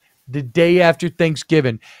 24th, the day after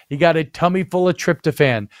Thanksgiving. You got a tummy full of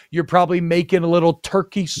tryptophan. You're probably making a little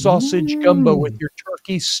turkey sausage gumbo with your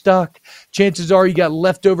turkey stuck. Chances are you got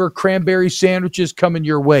leftover cranberry sandwiches coming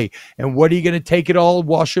your way. And what are you going to take it all,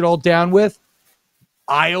 wash it all down with?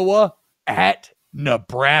 Iowa at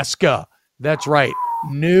Nebraska. That's right.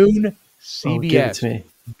 Noon, CBS. Give it to me.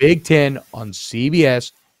 Big Ten on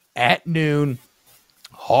CBS at noon.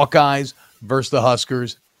 Hawkeyes versus the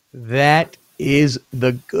Huskers. That is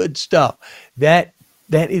the good stuff. That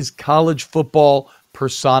is college football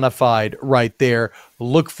personified right there.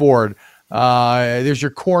 Look forward. There's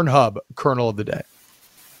your Corn Hub kernel of the day.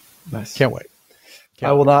 Nice. Can't wait.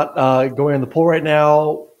 I will not go in the poll right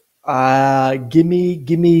now. Give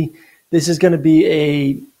me. This is going to be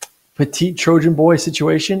a petite Trojan boy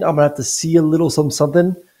situation. I'm going to have to see a little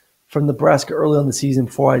something from Nebraska early on the season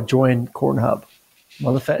before I join Corn Hub. I'm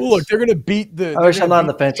on the fence. Look, they're going to beat the. Actually, I'm not on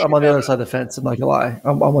the fence. I'm on the other side of the fence. I'm not going to lie.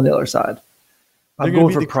 I'm on the other side. I'm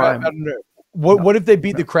going for prime. What if they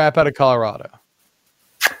beat the crap out of Colorado?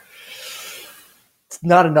 It's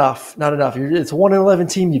not enough. Not enough. It's a 1-11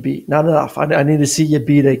 team you beat. Not enough. I need to see you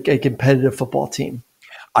beat a competitive football team.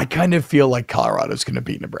 I kind of feel like Colorado's going to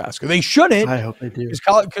beat Nebraska. They shouldn't. I hope they do.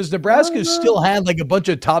 Because Nebraska still had like a bunch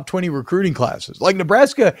of top 20 recruiting classes. Like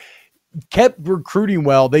Nebraska kept recruiting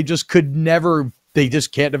well. They just could never. They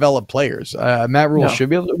just can't develop players. Matt Rule should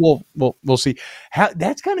be able to. We'll see.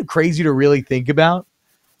 That's kind of crazy to really think about.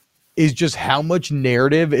 Is just how much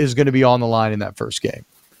narrative is going to be on the line in that first game.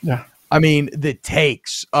 Yeah. I mean, the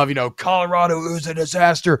takes of, Colorado was a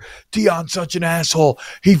disaster. Deion's such an asshole.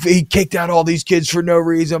 He kicked out all these kids for no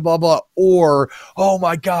reason, blah, blah. Or, oh,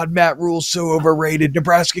 my God, Matt Rule's so overrated.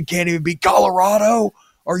 Nebraska can't even beat Colorado.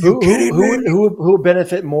 Are you kidding me? Who would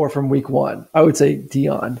benefit more from week one? I would say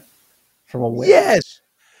Deion from a win. Yes.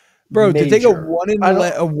 Bro, Major. to take a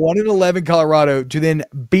 1-11 Colorado to then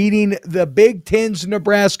beating the Big Ten's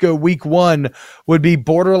Nebraska week one would be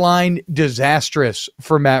borderline disastrous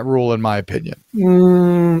for Matt Rule, in my opinion.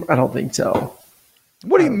 I don't think so.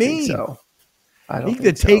 What do you mean? So. I don't think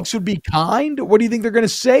the takes would be kind? What do you think they're going to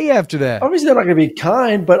say after that? Obviously, they're not going to be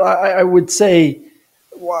kind, but I would say,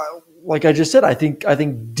 like I just said, I think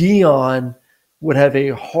Deion would have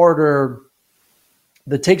a harder.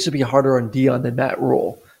 The takes would be harder on Deion than Matt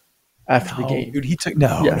Rule. After the game, dude,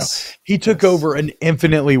 he took over an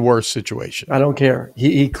infinitely worse situation. I don't care.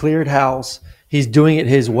 He cleared house. He's doing it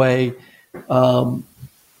his way. I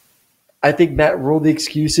think Matt Rule, the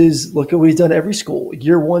excuses, look at what he's done every school.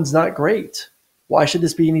 Year one's not great. Why should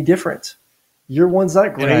this be any different? Year one's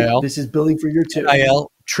not great. NIL. This is building for year two.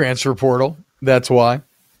 NIL, transfer portal. That's why.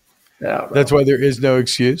 Yeah, that's why there is no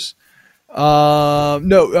excuse.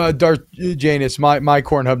 Darth Janus, my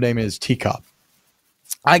Corn Hub name is Teacup.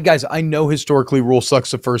 Guys, I know historically Rule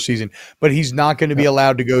sucks the first season, but he's not going to be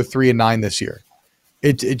allowed to go 3-9 this year.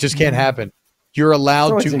 It just can't happen. You're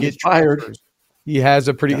allowed to get fired. He has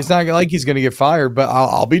a pretty. It's not like he's going to get fired, but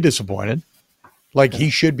I'll be disappointed. Like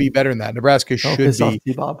he should be better than that. Nebraska should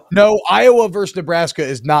be. No, Iowa versus Nebraska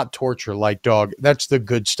is not torture. Like dog, that's the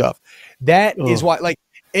good stuff. That is why. Like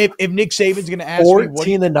if Nick Saban's going to ask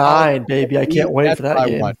 14-9, baby, I can't wait for that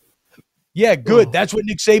game. Yeah, good. That's what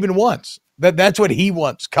Nick Saban wants. That's what he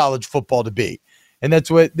wants college football to be. And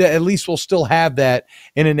that's what, at least we'll still have that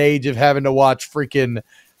in an age of having to watch freaking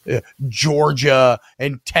Georgia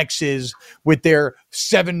and Texas with their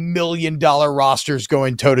 $7 million rosters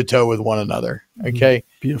going toe-to-toe with one another. Okay?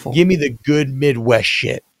 Beautiful. Give me the good Midwest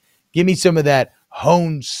shit. Give me some of that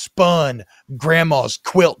homespun grandma's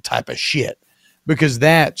quilt type of shit, because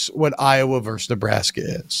that's what Iowa versus Nebraska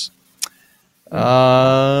is.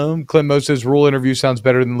 Clint Mo says Rule interview sounds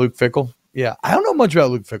better than Luke Fickell. Yeah, I don't know much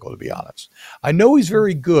about Luke Fickell, to be honest. I know he's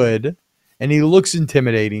very good and he looks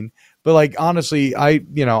intimidating, but like honestly,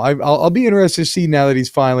 I'll be interested to see now that he's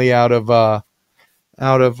finally out of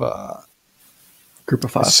Group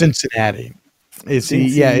of Five, Cincinnati. Is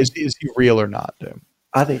he real or not, dude?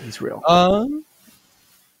 I think he's real.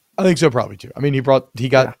 I think so, probably too. I mean, he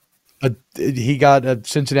got a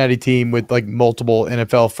Cincinnati team with like multiple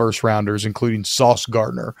NFL first rounders, including Sauce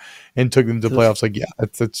Gardner, and took them to the playoffs. Like, yeah,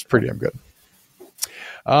 that's pretty damn good.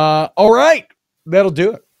 All right, that'll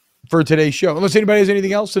do it for today's show. Unless anybody has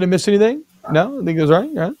anything else, did I miss anything? No, I think it was right.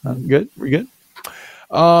 Yeah, good. We're good.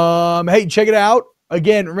 Hey, check it out.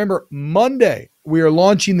 Again, remember, Monday, we are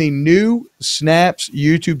launching the new Snaps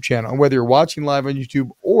YouTube channel. And whether you're watching live on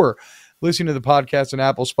YouTube or listening to the podcast on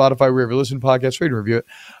Apple, Spotify, wherever you listen to podcasts, rate and review it.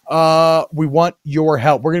 We want your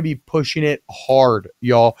help. We're going to be pushing it hard,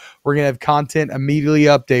 y'all. We're going to have content immediately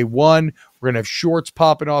up day one. We're going to have shorts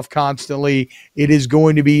popping off constantly. It is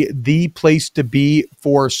going to be the place to be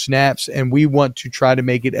for Snaps, and we want to try to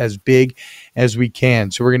make it as big as we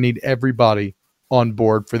can. So we're going to need everybody on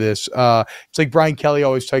board for this. It's like Brian Kelly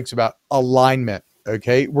always talks about alignment,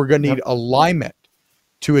 okay? We're going to need alignment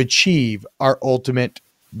to achieve our ultimate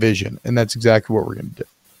vision, and that's exactly what we're going to do.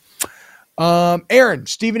 Aaron,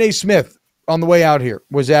 Stephen A. Smith, on the way out here,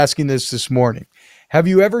 was asking this morning. Have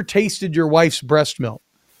you ever tasted your wife's breast milk?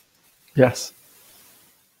 Yes.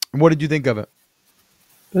 What did you think of it?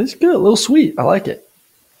 It's good. A little sweet. I like it.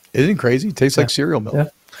 Isn't it crazy? It tastes like cereal milk. Yeah.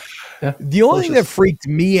 Yeah. The only thing that freaked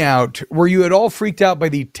me out, were you at all freaked out by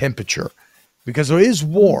the temperature? Because it is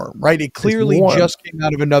warm, right? It clearly just came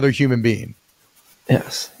out of another human being.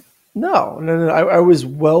 Yes. No. I was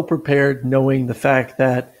well prepared, knowing the fact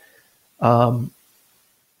that I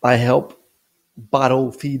help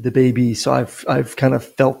bottle feed the baby, so I've kind of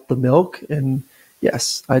felt the milk, and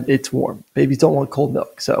yes, it's warm. Babies don't want cold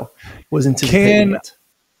milk, so wasn't anticipating it.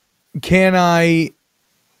 Can I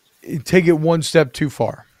take it one step too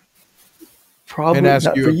far? Probably not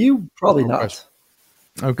for you. Probably not.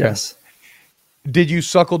 Okay. Yes. Did you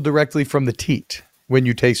suckle directly from the teat when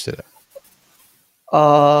you tasted it?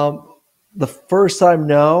 The first time,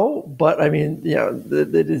 no, but I mean,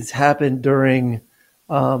 it has happened during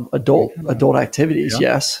adult activities.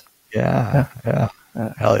 Yeah. Yes. Yeah.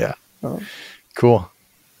 Hell yeah. Cool.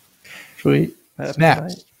 Sweet.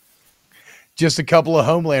 Snaps. Just a couple of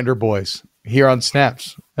Homelander boys here on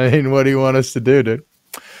Snaps. I mean, what do you want us to do, dude?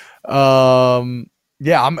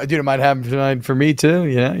 It might happen tonight for me too.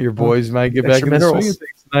 Yeah, your boys might get back in the swing of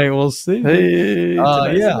things tonight. We'll see. Hey,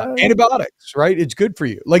 antibiotics, right? It's good for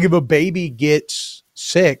you. Like if a baby gets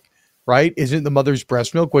sick, right? Isn't the mother's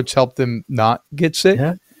breast milk what's helped them not get sick?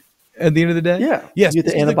 Yeah. At the end of the day, yeah. Yes, you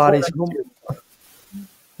get the antibodies.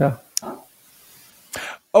 Yeah.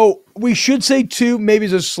 Oh, we should say too, maybe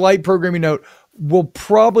as a slight programming note, we'll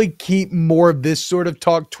probably keep more of this sort of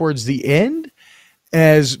talk towards the end,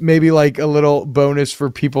 as maybe like a little bonus for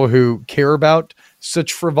people who care about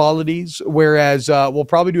such frivolities. Whereas we'll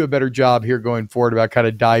probably do a better job here going forward about kind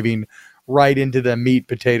of diving right into the meat,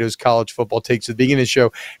 potatoes, college football takes at the beginning of the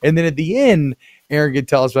show. And then at the end, Aaron can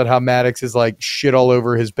tell us about how Maddox is like shit all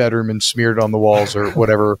over his bedroom and smeared on the walls or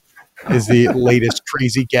whatever is the latest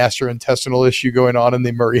crazy gastrointestinal issue going on in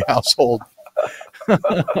the Murray household.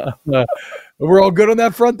 We're all good on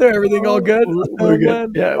that front there. Everything all good? We're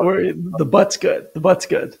good. Yeah, the butt's good. The butt's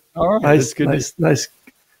good. All right. Nice.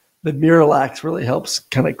 The Miralax really helps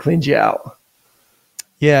kind of cleanse you out.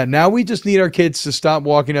 Yeah, now we just need our kids to stop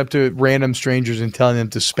walking up to random strangers and telling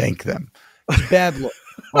them to spank them. It's bad look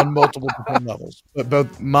on multiple different levels. But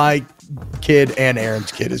both my kid and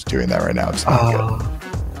Aaron's kid is doing that right now. It's not good.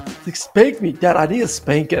 Like, spank me, Dad. I need a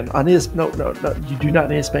spanking. No. You do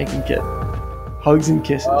not need a spanking, kid. Hugs and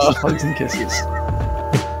kisses. Hugs and kisses.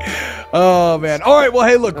 Oh man! All right. Well,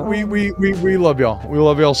 hey, look, we love y'all. We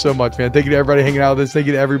love y'all so much, man. Thank you to everybody hanging out with us. Thank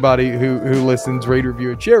you to everybody who listens, rate,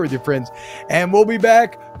 review, and share with your friends. And we'll be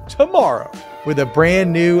back tomorrow with a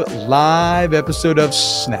brand new live episode of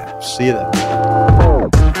Snaps. See you then.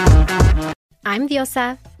 I'm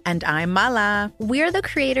Diosa. And I'm Mala. We're the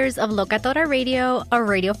creators of Locatora Radio, a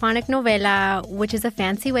radiophonic novela, which is a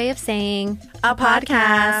fancy way of saying a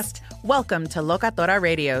podcast. Welcome to Locatora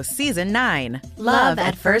Radio Season 9. Love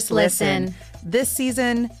at First Listen. This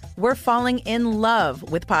season, we're falling in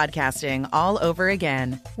love with podcasting all over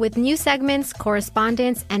again. With new segments,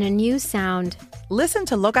 correspondence, and a new sound. Listen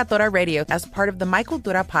to Locatora Radio as part of the Michael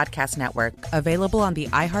Dura Podcast Network, available on the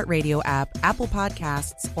iHeartRadio app, Apple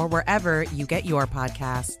Podcasts, or wherever you get your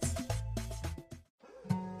podcasts.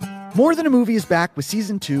 More Than a Movie is back with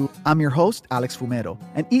Season 2. I'm your host, Alex Fumero,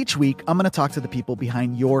 and each week I'm going to talk to the people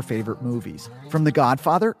behind your favorite movies. From The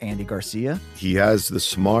Godfather, Andy Garcia. He has the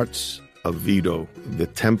smarts of Vito, the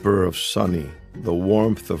temper of Sonny, the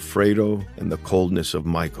warmth of Fredo, and the coldness of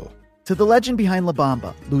Michael. To the legend behind La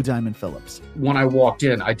Bamba, Lou Diamond Phillips. When I walked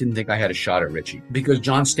in, I didn't think I had a shot at Richie because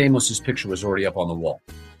John Stamos' picture was already up on the wall.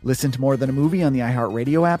 Listen to More Than a Movie on the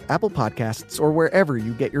iHeartRadio app, Apple Podcasts, or wherever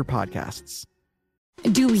you get your podcasts.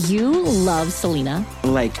 Do you love Selena?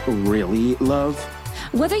 Like, really love?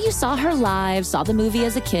 Whether you saw her live, saw the movie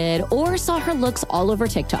as a kid, or saw her looks all over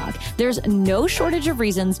TikTok, there's no shortage of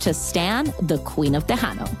reasons to stan the Queen of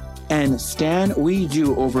Tejano. And Stan, we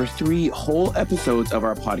do over 3 whole episodes of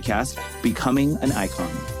our podcast, Becoming an Icon.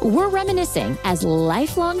 We're reminiscing as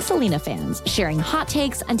lifelong Selena fans, sharing hot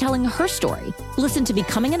takes and telling her story. Listen to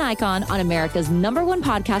Becoming an Icon on America's #1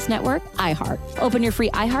 podcast network, iHeart. Open your free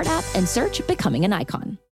iHeart app and search Becoming an Icon.